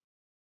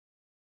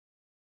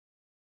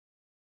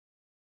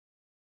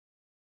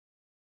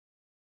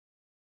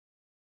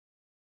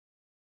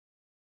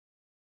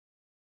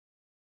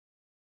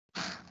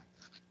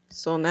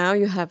 So now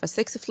you have a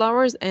 6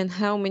 flowers, and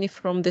how many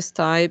from this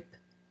type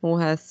who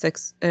has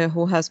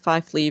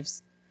 5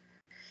 leaves?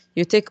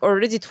 You take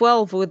already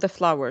 12 with the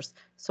flowers.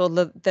 So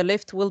the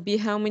left will be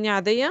how many,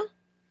 عادية?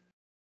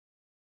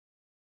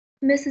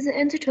 Miss, is it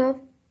into 12?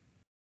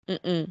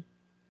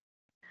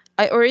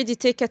 I already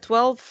take a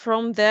 12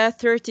 from the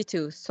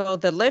 32. So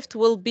the left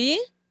will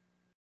be?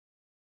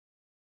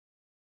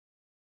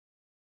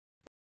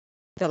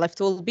 The left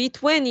will be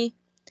 20.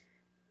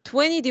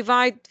 20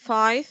 divide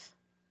 5.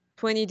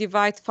 20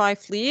 divide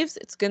 5 leaves.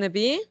 It's going to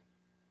be?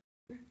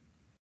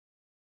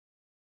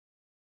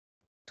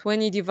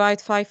 20 divide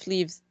 5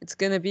 leaves. It's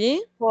going to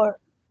be? 4.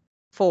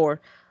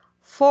 4.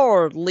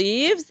 4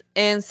 leaves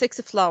and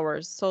 6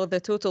 flowers. So the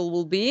total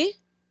will be?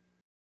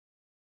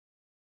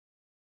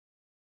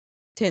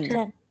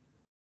 10.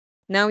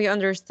 Now you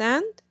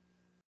understand?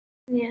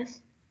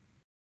 Yes.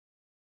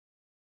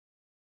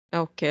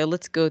 Okay,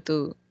 let's go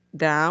to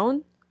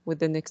down with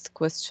the next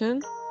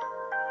question.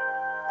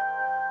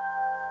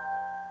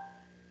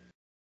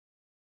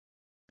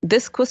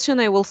 This question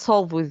I will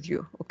solve with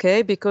you,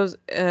 okay? Because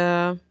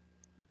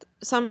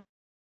sometimes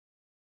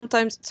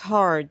it's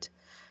hard.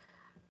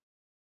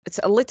 It's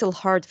a little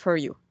hard for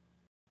you.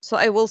 So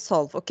I will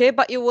solve, okay?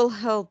 But you will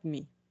help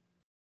me.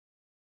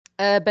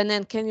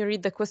 Banan, can you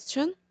read the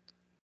question?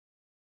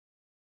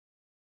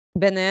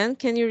 Banan,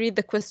 can you read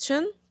the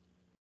question?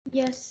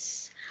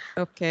 Yes.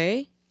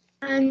 Okay.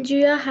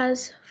 Andrea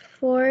has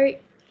 4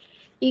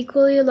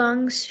 equally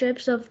long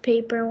strips of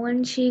paper.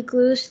 When she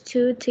glues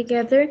 2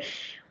 together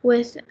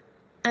with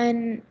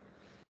an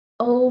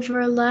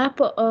overlap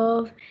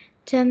of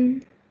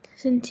 10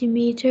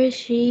 centimeters,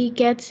 she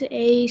gets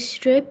a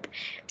strip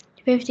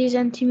 50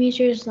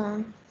 centimeters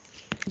long.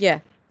 Yeah.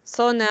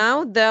 So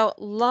now the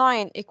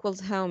line equals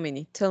how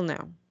many till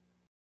now?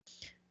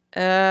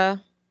 The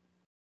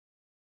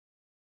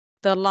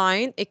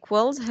line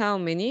equals how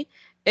many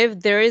if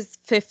there is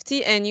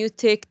 50 and you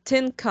take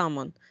 10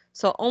 common?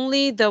 So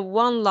only the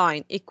one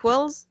line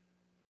equals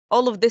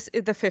all of this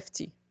is the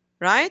 50,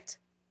 right?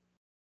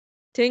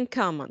 10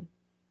 common.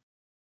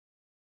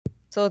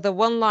 So the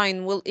one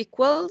line will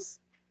equals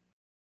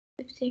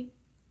 50.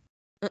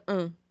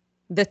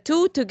 The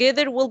two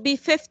together will be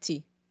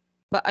 50,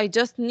 but I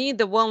just need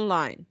the one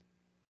line.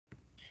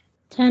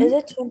 10. Is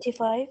it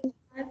 25?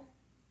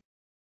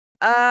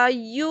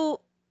 You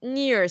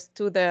nearest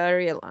to the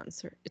real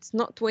answer. It's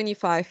not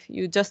 25.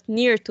 You just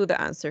near to the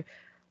answer.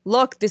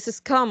 Look, this is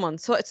common,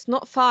 so it's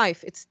not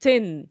 5, it's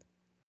 10.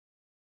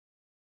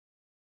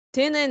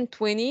 10 and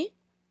 20.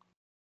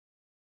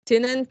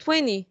 10 and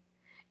 20.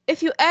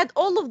 If you add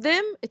all of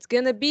them, it's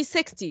gonna be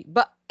 60.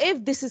 But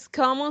if this is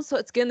common, so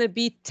it's gonna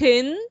be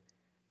 10,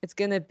 it's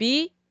gonna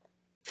be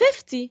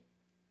 50,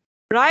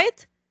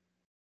 right?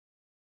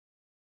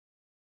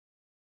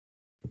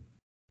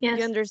 Yes.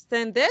 You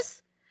understand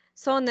this?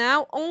 So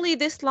now only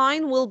this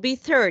line will be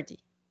 30.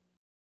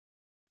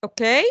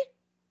 Okay?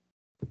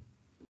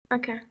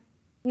 Okay.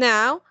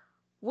 Now,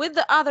 with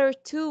the other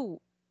two,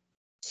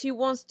 she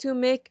wants to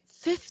make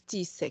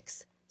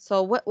 56.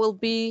 So what will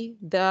be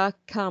the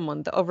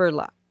common, the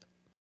overlap?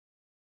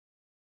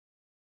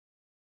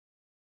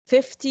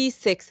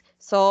 56.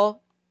 So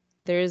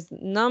there's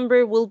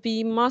number will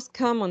be most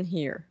common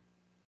here.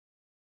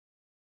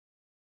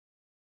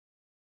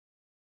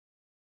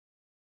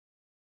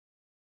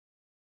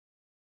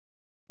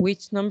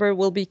 Which number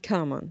will be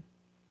common?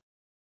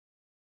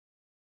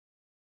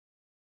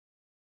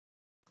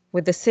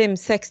 With the same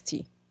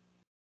 60.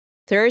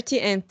 30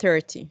 and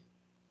 30.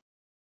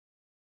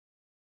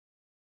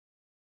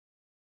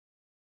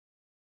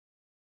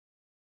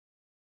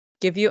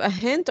 Give you a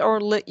hint or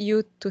let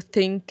you to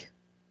think?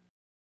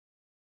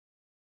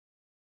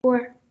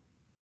 4.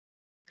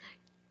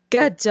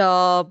 Good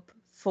job.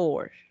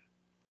 4.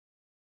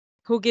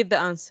 Who gave the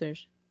answer?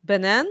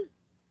 Banan?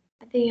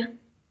 عادية.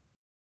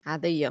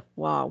 عادية.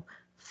 Wow.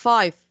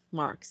 5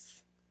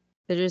 marks.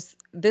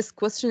 This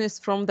question is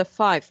from the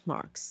 5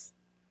 marks.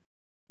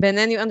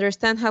 Banan, you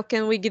understand how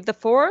can we get the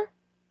 4?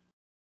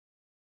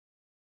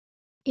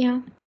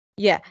 Yeah.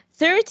 Yeah.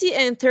 30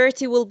 and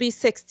 30 will be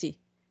 60.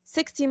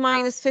 60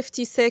 minus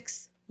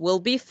 56 will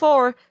be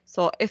 4.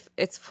 So if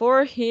it's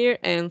 4 here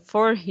and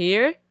 4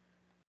 here,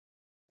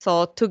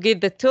 so to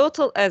get the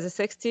total as a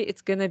 60,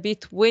 it's gonna be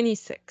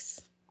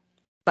 26.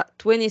 But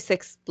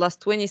 26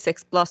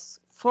 plus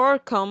 4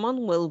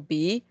 common will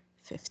be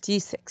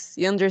 56.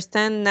 You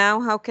understand now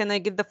how can I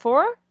get the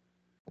 4?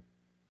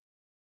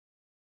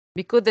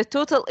 Because the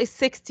total is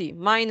 60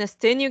 minus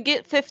 10, you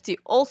get 50.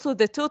 Also,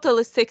 the total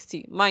is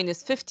 60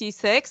 minus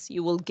 56,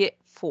 you will get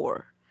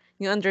 4.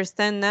 You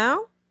understand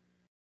now?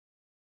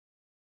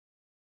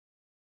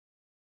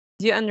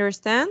 Do you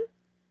understand?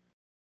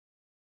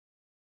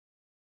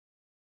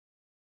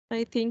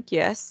 I think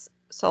yes.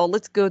 So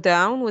let's go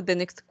down with the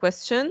next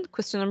question.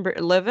 Question number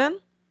 11.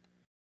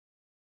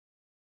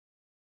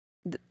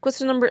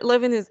 Question number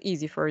 11 is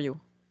easy for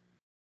you.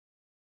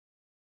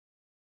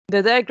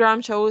 The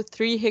diagram shows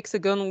 3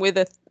 hexagons with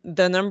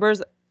the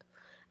numbers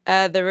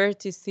at the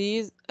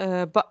vertices,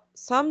 but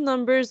some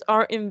numbers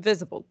are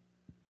invisible.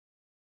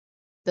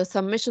 The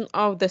summation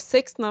of the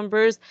 6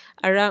 numbers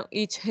around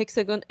each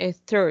hexagon is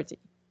 30.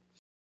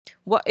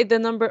 What is the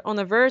number on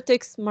a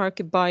vertex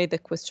marked by the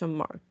question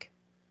mark?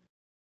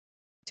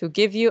 To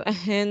give you a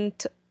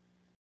hint,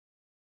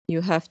 you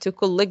have to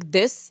collect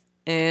this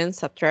and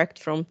subtract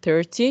from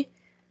 30.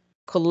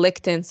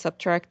 Collect and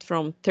subtract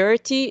from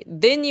 30.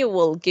 Then you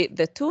will get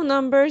the 2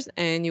 numbers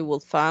and you will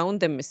find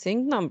the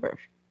missing number.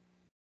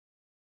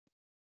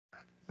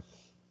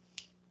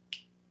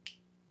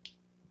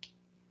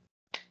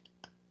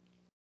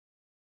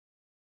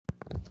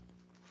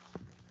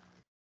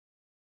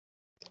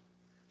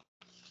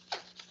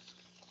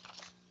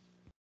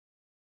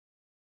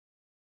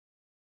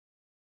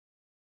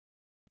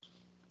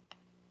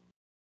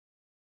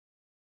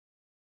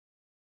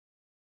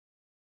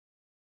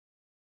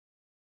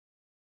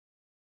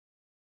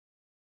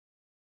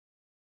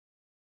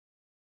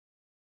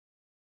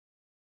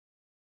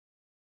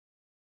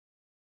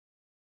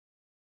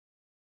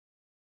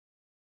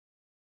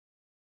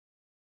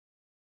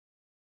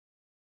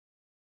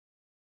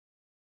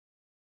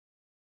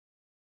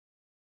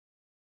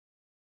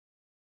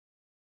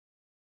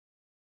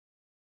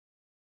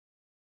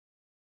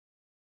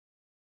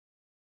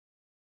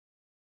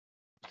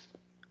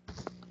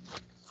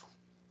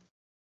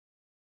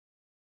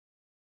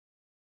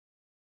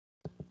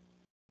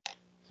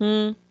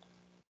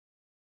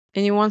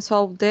 Anyone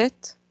solved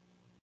it?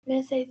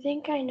 Miss, I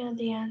think I know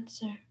the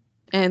answer.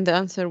 And the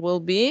answer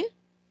will be?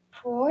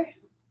 4.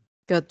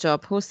 Good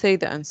job. Who say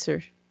the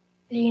answer?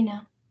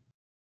 Lena.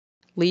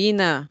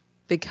 Lena.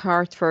 Big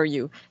heart for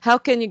you. How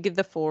can you get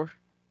the 4?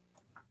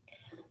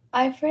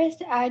 I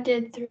first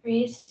added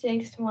 3,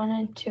 6, 1,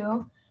 and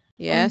 2.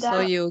 Yeah, And so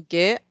that, you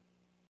get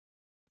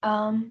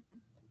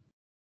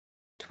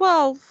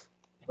 12.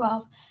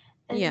 12.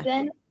 And Yeah.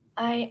 then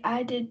I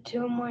added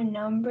 2 more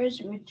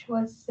numbers, which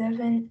was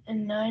 7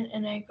 and 9,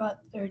 and I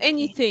got 13.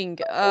 Anything.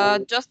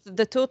 Just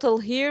the total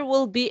here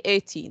will be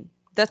 18.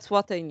 That's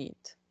what I need.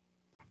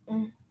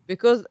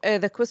 Because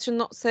the question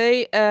not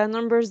say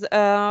numbers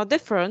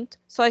different,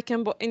 so I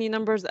can put any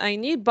numbers I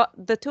need, but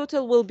the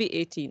total will be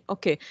 18.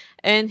 Okay,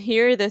 and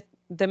here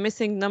the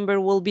missing number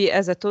will be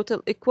as a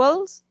total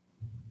equals.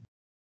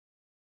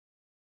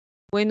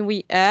 When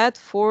we add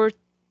 4,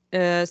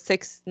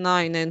 6,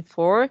 9, and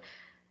 4,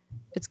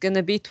 it's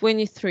gonna be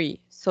 23.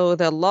 So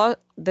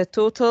the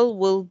total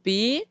will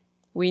be,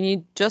 we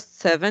need just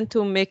 7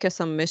 to make a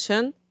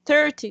summation,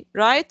 30,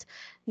 right?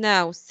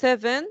 Now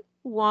 7,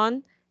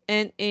 1,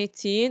 and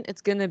 18,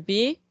 it's gonna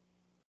be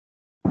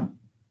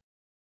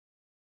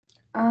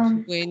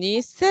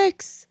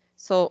 26.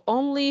 So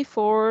only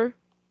 4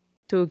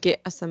 to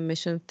get a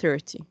summation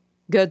 30.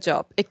 Good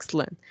job.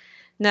 Excellent.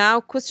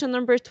 Now question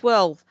number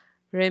 12.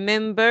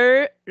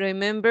 Remember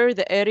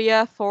the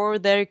area for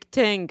the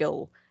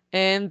rectangle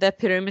and the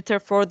perimeter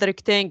for the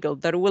rectangle.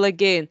 The rule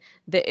again,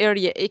 the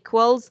area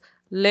equals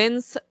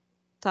length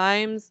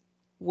times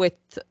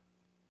width.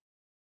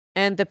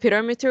 And the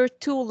perimeter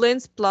 2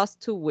 length plus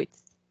 2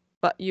 width.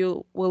 But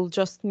you will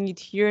just need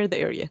here the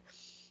area.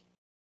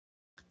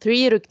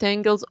 3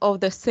 rectangles of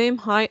the same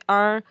height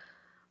are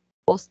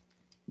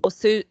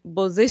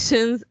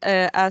positions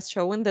as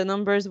shown. The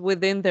numbers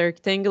within the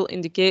rectangle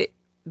indicate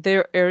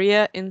their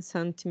area in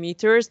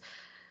centimeters.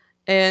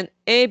 And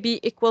AB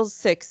equals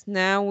 6.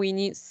 Now we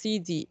need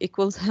CD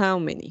equals how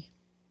many?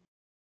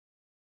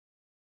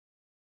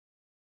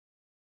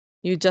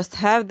 You just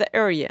have the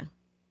area.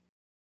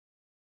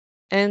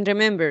 And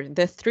remember,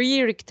 the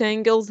 3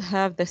 rectangles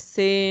have the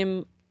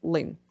same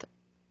length.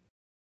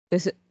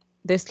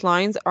 These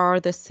lines are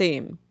the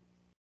same.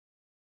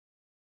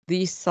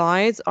 These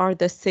sides are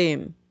the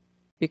same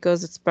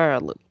because it's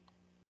parallel.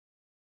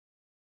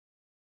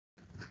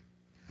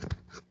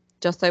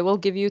 Just I will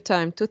give you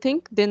time to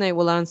think, then I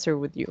will answer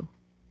with you.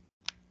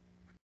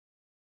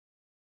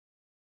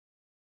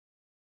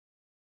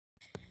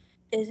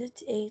 Is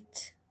it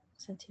 8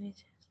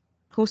 centimeters?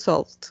 Who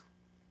solved?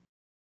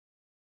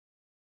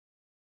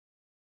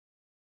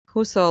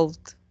 Who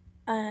solved?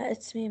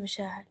 It's me,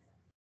 مشاعل.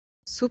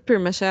 Super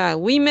مشاعل.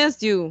 We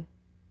missed you.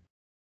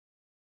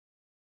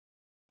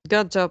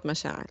 Good job,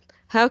 مشاعل.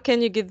 How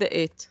can you give the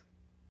 8?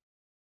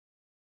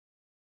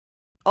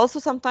 Also,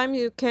 sometimes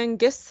you can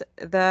guess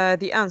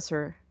the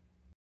answer.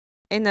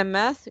 In a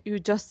math, you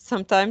just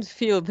sometimes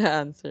feel the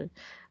answer.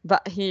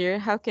 But here,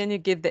 how can you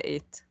give the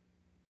 8?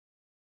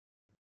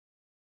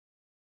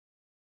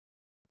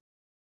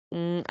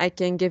 I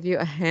can give you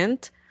a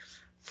hint.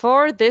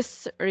 For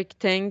this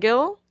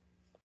rectangle,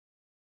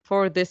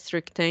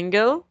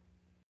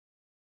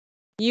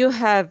 you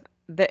have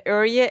the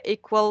area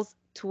equals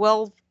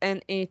 12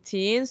 and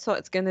 18, so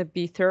it's going to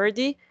be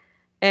 30.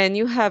 And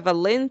you have a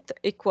length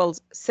equals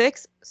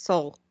 6,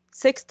 so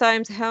 6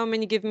 times how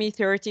many give me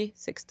 30?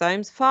 6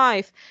 times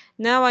 5.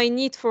 Now I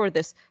need for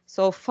this,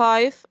 so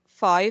 5,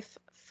 5,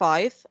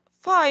 5,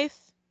 5.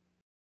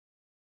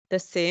 The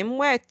same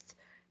width.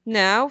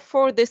 Now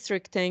for this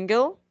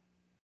rectangle,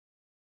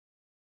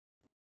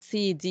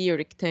 CD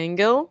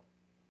rectangle,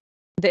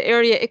 the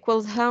area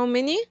equals how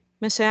many?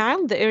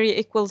 مشاعل, the area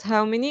equals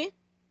how many?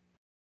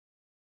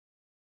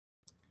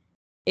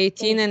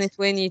 18 and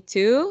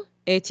 22.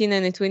 18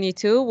 and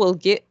 22 will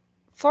get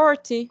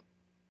 40.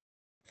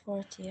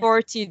 40.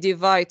 40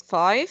 divide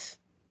 5,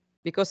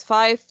 because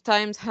 5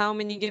 times how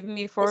many give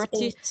me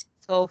 40? 8.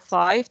 So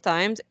 5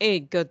 times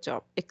 8. Good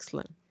job.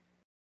 Excellent.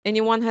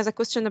 Anyone has a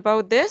question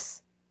about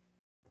this?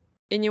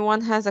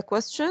 Anyone has a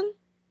question?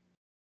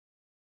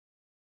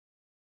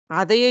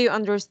 Adia, you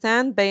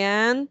understand?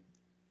 Bayan,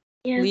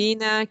 Yes.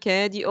 Lena,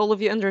 Kadi, all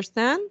of you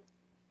understand?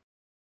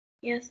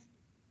 Yes.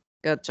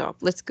 Good job.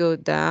 Let's go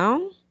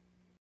down.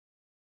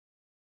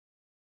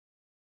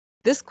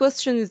 This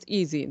question is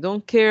easy.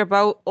 Don't care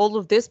about all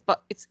of this,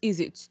 but it's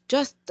easy. It's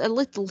just a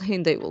little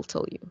hint I will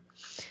tell you.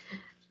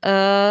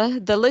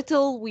 The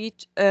little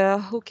which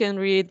who can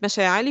read?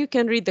 Mashayal, you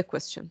can read the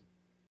question.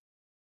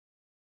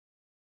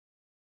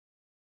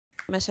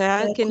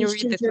 Mashayal, can you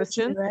read the 13,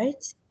 question?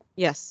 right?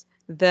 Yes.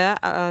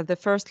 The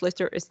first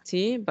letter is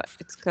T, but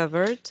it's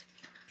covered.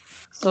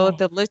 So Okay.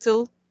 the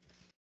little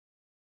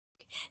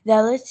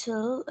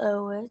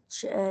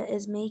which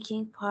is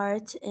making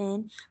part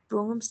in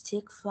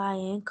broomstick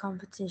flying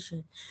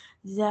competition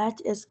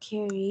that is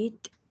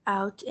carried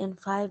out in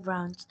 5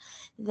 rounds.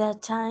 The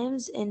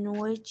times in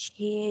which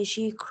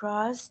she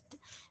crossed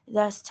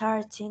the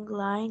starting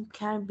line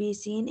can be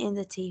seen in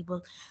the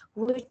table.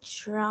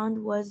 Which round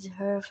was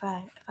her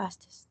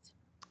fastest?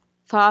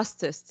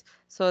 fastest.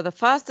 So the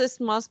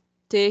fastest must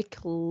take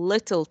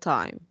little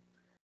time.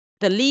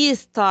 The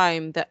least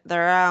time that the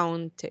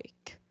round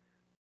take.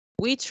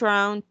 Which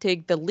round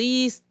take the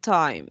least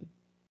time?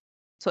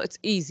 So it's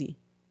easy.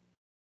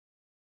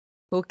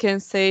 Who can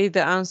say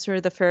the answer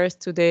the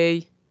first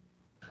today?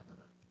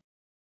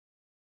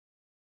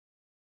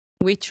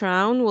 Which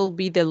round will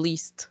be the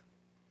least?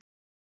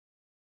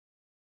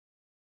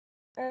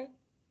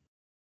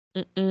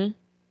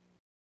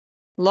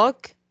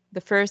 Look,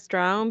 the first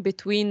round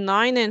between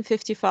 9 and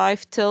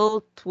 55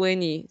 till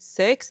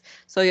 26.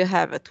 So you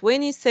have a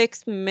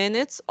 26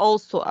 minutes,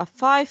 also a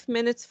 5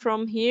 minutes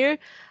from here.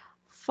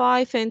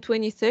 5 and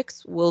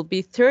 26 will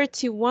be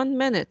 31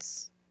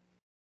 minutes.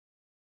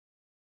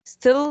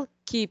 Still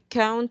keep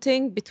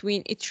counting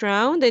between each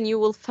round and you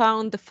will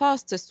find the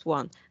fastest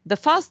one. The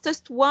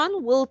fastest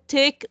one will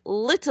take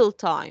little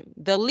time,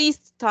 the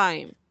least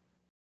time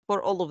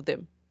for all of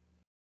them.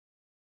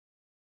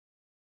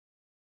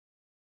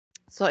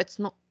 So it's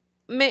not,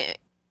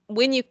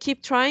 when you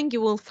keep trying,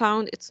 you will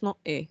find it's not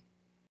A.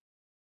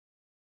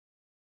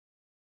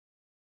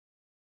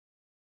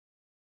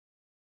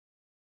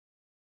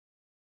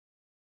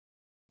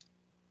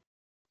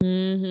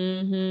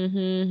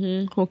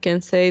 Who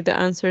can say the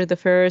answer the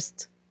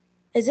first?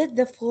 Is it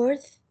the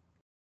fourth?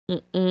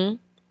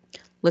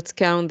 Let's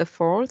count the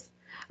fourth.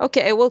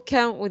 Okay, I will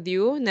count with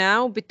you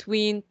now.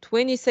 Between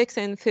 26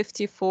 and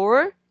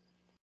 54,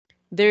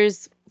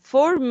 there's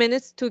 4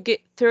 minutes to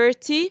get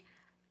 30,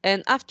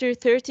 and after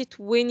 30,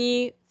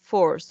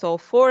 24. So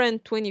 4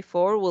 and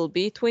 24 will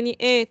be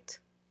 28.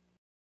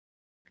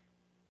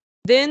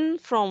 Then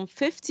from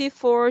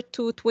 54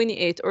 to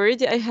 28,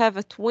 already I have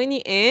a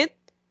 28.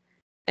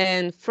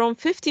 And from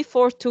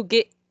 54 to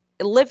get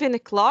 11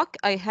 o'clock,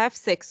 I have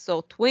 6.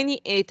 So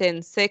 28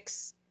 and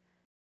 6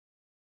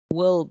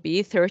 will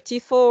be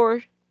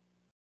 34.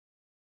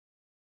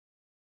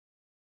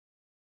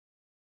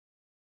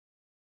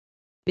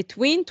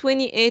 Between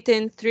 28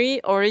 and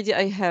 3, already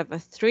I have a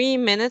 3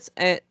 minutes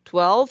at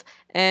 12.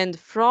 And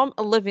from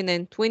 11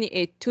 and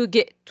 28 to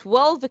get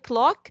 12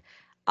 o'clock,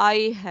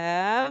 I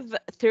have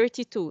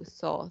 32.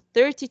 So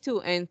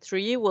 32 and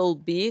 3 will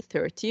be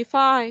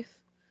 35.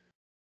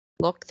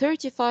 Look,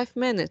 35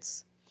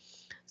 minutes.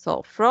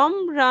 So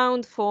from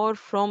round 4,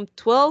 from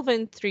 12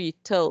 and 3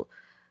 till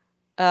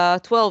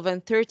 12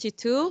 and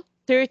 32,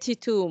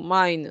 32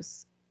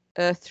 minus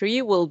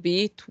 3 will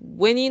be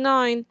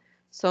 29.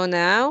 So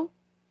now,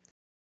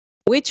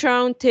 which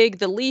round take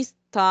the least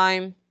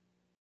time?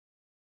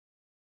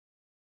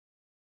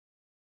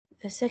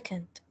 The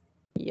second.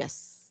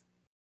 Yes.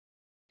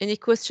 Any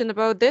question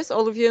about this?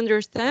 All of you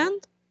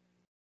understand?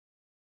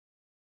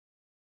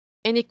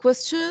 Any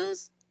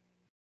questions?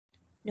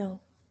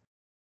 No.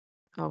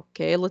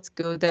 Okay, let's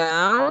go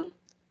down.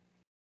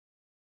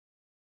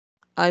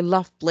 I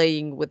love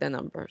playing with the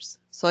numbers,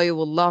 so you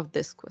will love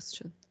this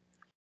question.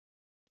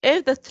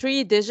 If the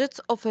 3 digits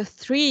of a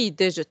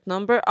 3-digit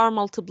number are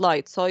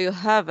multiplied, so you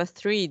have a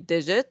 3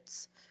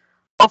 digits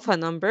of a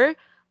number,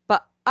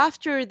 but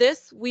after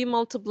this we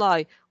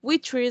multiply,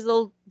 which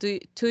result do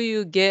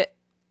you get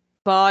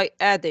by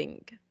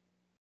adding?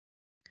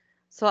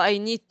 So I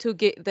need to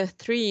get the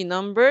 3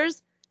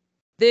 numbers,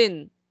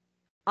 then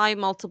I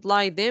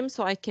multiply them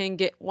so I can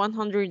get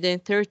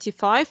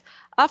 135.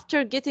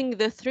 After getting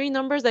the 3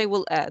 numbers, I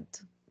will add.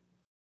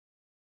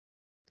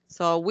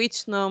 So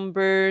which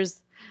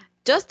numbers?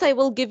 Just I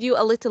will give you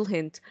a little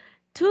hint.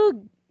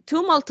 To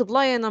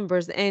multiply a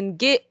numbers and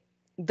get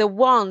the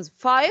ones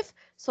 5,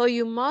 so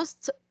you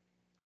must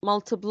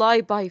multiply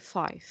by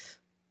 5.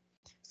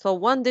 So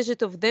one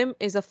digit of them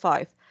is a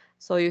 5.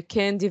 So you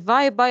can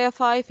divide by a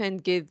 5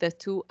 and get the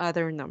 2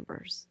 other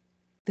numbers.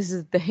 This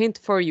is the hint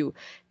for you.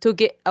 To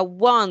get a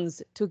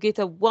 5,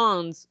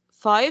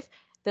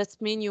 that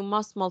means you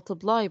must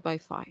multiply by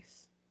 5.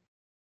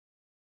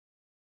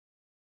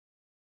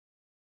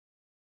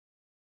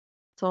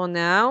 So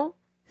now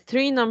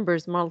 3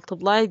 numbers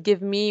multiplied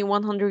give me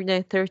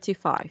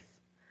 135.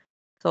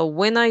 So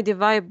when I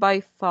divide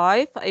by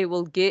 5, I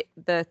will get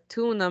the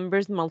 2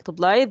 numbers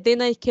multiplied.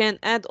 Then I can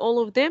add all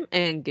of them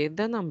and get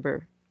the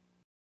number.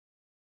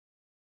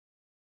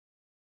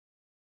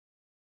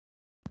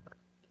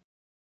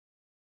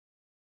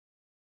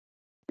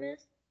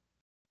 Miss,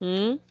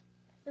 Hmm?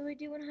 so we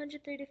do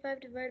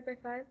 135 divided by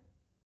 5?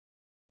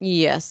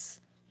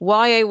 Yes.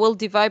 Why I will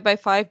divide by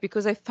 5?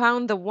 Because I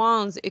found the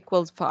ones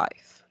equals 5.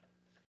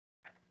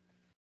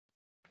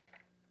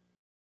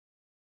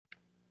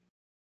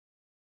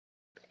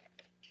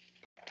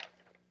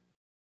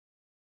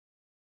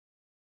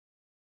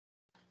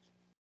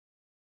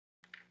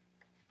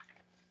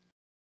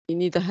 You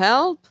need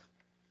help?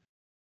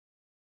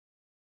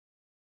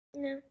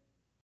 No.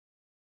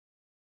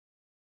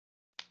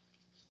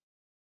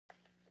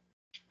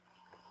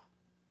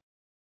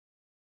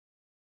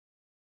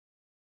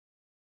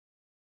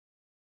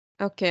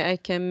 Okay, I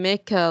can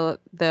make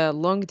the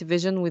long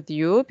division with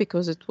you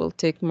because it will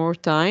take more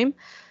time.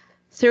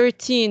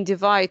 13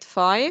 divide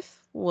 5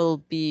 will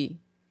be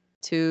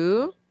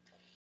 2.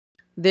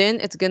 Then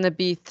it's going to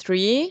be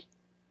 3.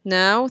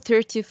 Now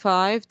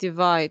 35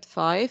 divide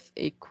 5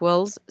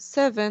 equals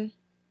 7.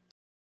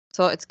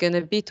 So it's going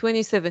to be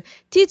 27.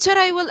 Teacher,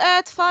 I will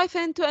add 5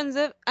 and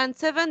 2 and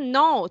 7.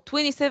 No,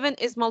 27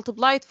 is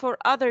multiplied for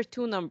other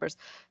two numbers.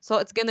 So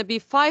it's going to be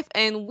 5.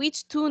 And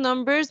which two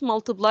numbers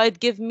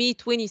multiplied give me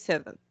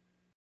 27?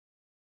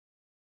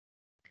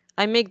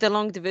 I make the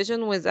long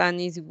division with an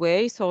easy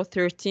way. So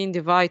 13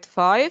 divide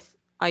 5.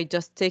 I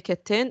just take a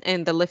 10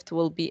 and the left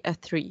will be a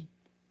 3.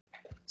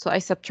 So I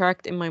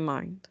subtract in my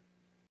mind.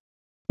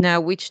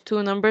 Now, which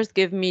two numbers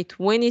give me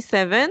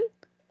 27?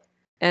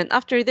 And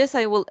after this,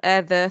 I will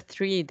add the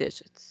 3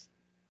 digits.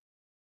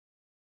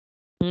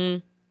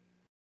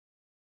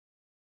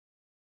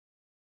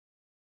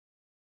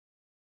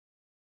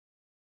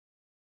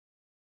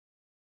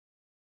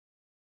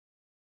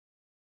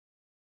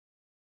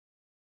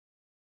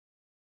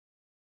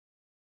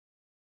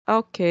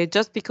 Okay,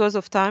 just because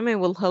of time, I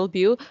will help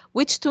you.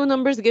 Which two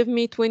numbers give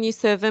me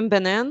 27,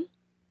 Banan?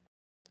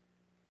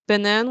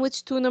 Banan,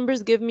 which two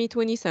numbers give me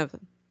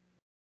 27?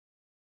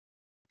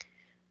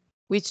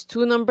 Which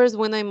two numbers,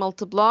 when I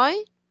multiply,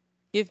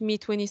 give me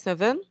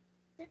 27?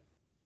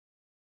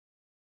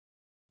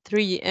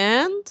 3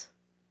 and?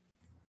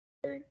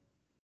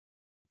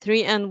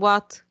 3 and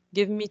what?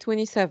 Give me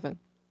 27.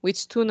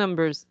 Which two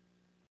numbers?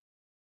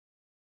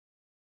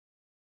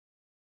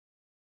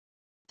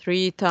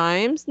 3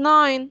 times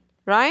 9,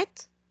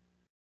 right?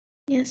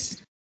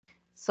 Yes.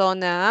 So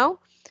now,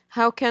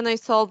 how can I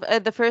solve?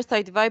 At the first,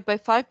 I divide by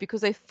 5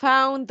 because I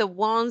found the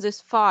ones is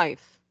 5.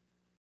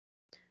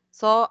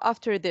 So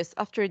after this,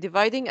 after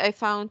dividing, I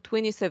found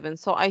 27.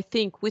 So I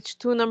think which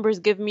two numbers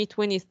give me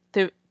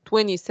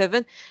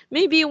 27?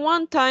 Maybe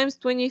 1 times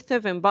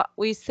 27, but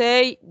we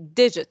say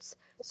digits.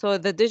 So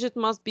the digit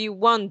must be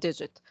 1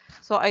 digit.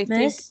 So I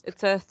think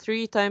it's a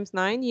 3 times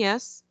 9,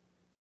 yes.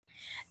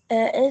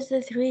 Is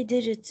the 3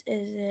 digits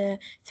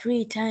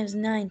 3 times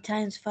 9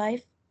 times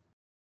 5?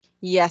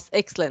 Yes,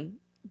 excellent.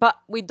 But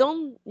we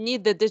don't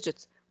need the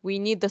digits. We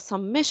need the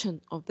summation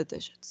of the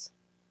digits.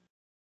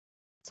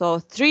 So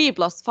 3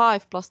 plus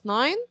 5 plus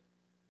 9.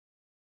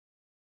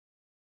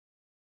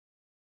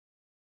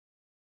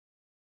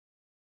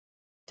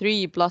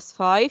 3 plus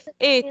 5,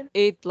 8.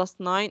 8 plus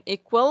 9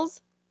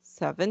 equals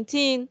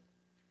 17.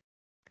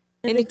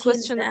 Any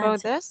question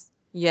about this?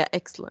 Yeah,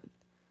 excellent.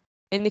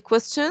 Any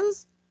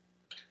questions?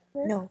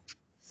 No.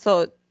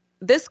 So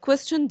this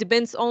question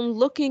depends on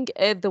looking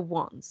at the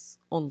ones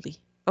only.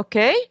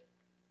 Okay?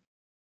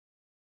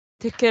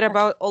 Take care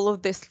about all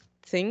of these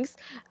things.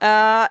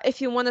 If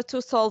you wanted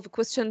to solve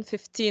question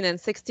 15 and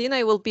 16,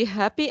 I will be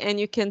happy and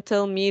you can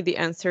tell me the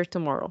answer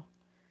tomorrow.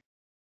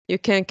 You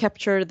can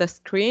capture the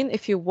screen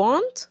if you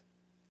want.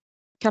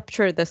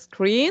 Capture the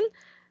screen.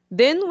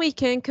 Then we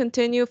can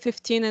continue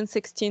 15 and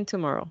 16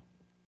 tomorrow.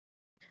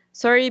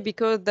 Sorry,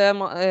 because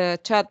the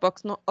chat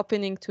box not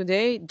opening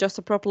today, just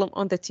a problem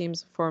on the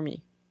Teams for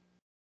me.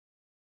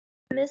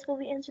 Miss, will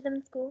we answer them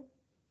in school?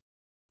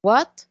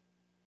 What?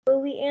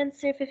 Will we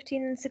answer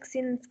 15 and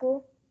 16 in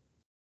school?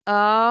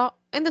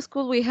 In the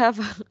school we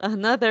have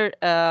another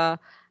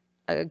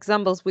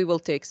examples we will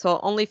take. So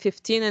only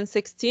 15 and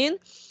 16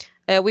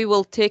 we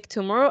will take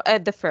tomorrow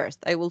at the first.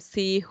 I will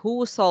see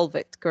who solved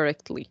it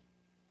correctly.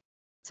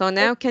 So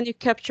now can you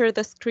capture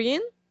the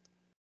screen?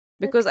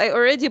 Because I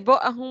already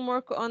bought a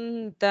homework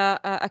on the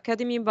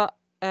academy, but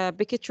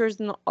picture is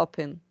not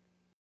open.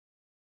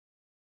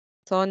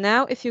 So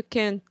now if you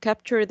can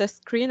capture the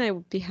screen, I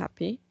would be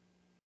happy.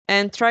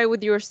 And try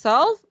with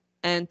yourself,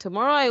 and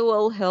tomorrow I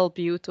will help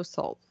you to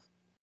solve.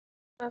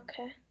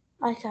 Okay.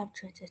 I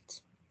captured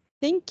it.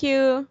 Thank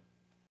you.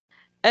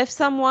 If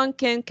someone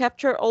can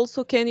capture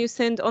also, can you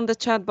send on the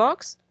chat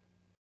box?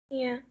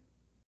 Yeah.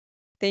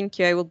 Thank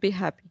you, I will be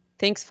happy.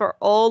 Thanks for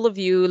all of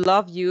you,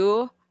 love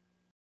you.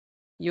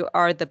 You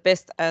are the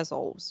best as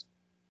always.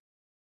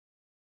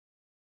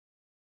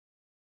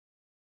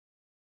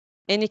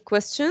 Any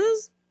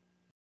questions?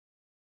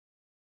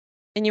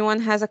 Anyone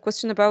has a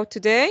question about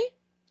today?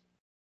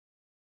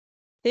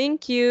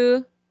 Thank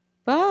you.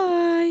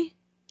 Bye.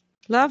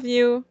 Love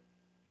you.